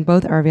episodes, and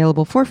both are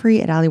available for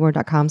free at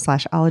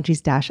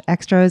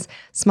allieward.com/ologies-extras.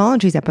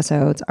 Smologies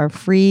episodes are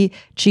free,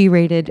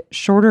 G-rated,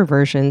 shorter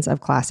versions of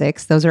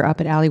classics. Those are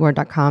up at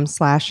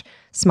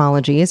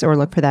allieward.com/Smologies, or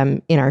look for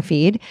them in our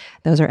feed.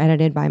 Those are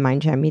edited by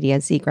Mindjam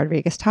Media's Zeke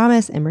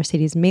Rodriguez-Thomas and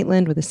Mercedes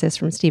Maitland with assists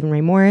from Stephen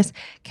Ray Morris.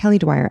 Kelly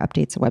Dwyer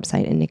updates the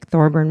website, and Nick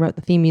Thorburn wrote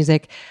the theme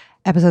music.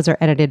 Episodes are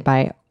edited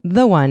by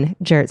the one,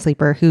 Jarrett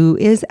Sleeper, who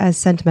is as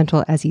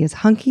sentimental as he is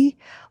hunky.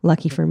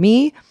 Lucky for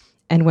me.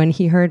 And when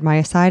he heard my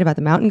aside about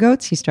the mountain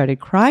goats, he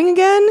started crying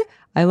again.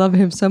 I love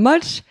him so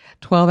much.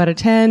 12 out of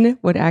 10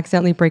 would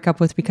accidentally break up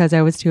with because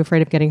I was too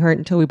afraid of getting hurt,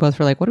 until we both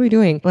were like, what are we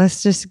doing?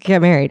 Let's just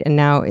get married. And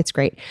now it's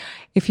great.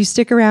 If you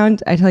stick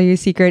around, I tell you a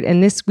secret.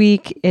 And this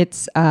week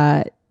it's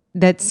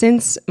that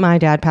since my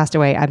dad passed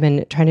away, I've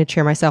been trying to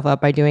cheer myself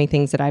up by doing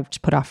things that I've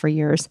put off for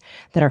years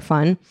that are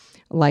fun,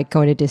 like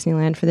going to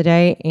Disneyland for the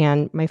day.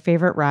 And my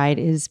favorite ride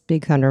is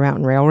Big Thunder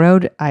Mountain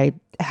Railroad. I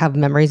have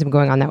memories of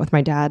going on that with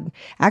my dad.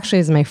 Actually,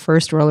 it was my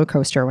first roller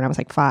coaster when I was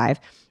like 5.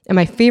 And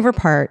my favorite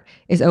part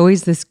is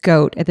always this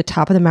goat at the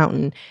top of the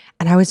mountain.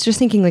 And I was just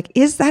thinking, like,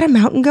 is that a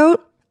mountain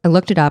goat? I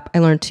looked it up. I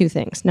learned 2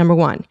 things. Number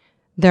 1,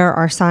 there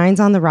are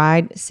signs on the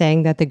ride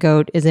saying that the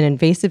goat is an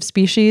invasive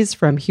species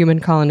from human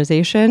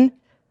colonization.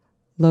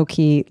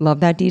 Low-key, love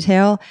that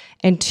detail.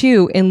 And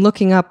 2, in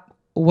looking up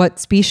what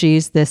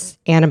species this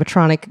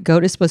animatronic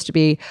goat is supposed to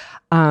be,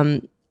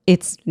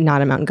 it's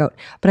not a mountain goat.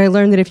 But I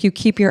learned that if you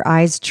keep your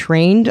eyes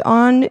trained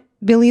on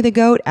Billy the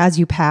goat as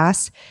you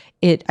pass,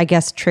 it, I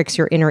guess, tricks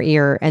your inner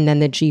ear, and then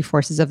the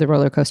G-forces of the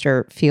roller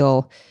coaster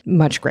feel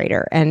much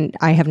greater. And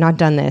I have not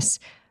done this,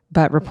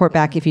 but report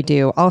back if you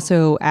do.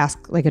 Also ask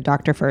like a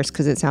doctor first,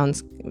 because it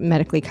sounds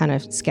medically kind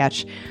of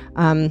sketch.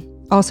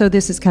 Also,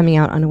 this is coming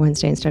out on a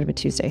Wednesday instead of a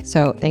Tuesday.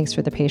 So thanks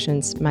for the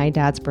patience. My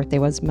dad's birthday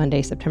was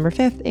Monday, September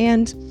 5th,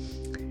 and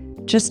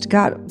just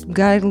got a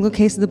little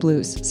case of the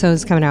blues. So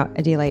it's coming out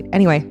a day late.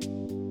 Anyway,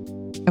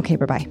 okay,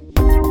 bye-bye.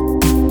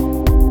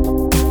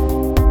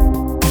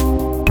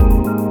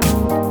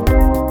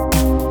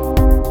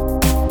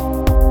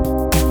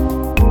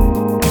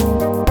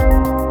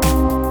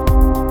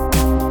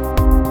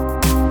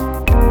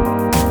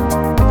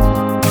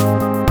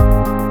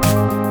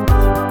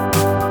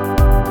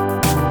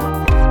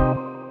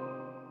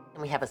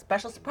 We have a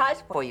special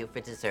surprise for you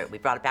for dessert. We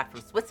brought it back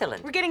from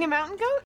Switzerland. We're getting a mountain goat?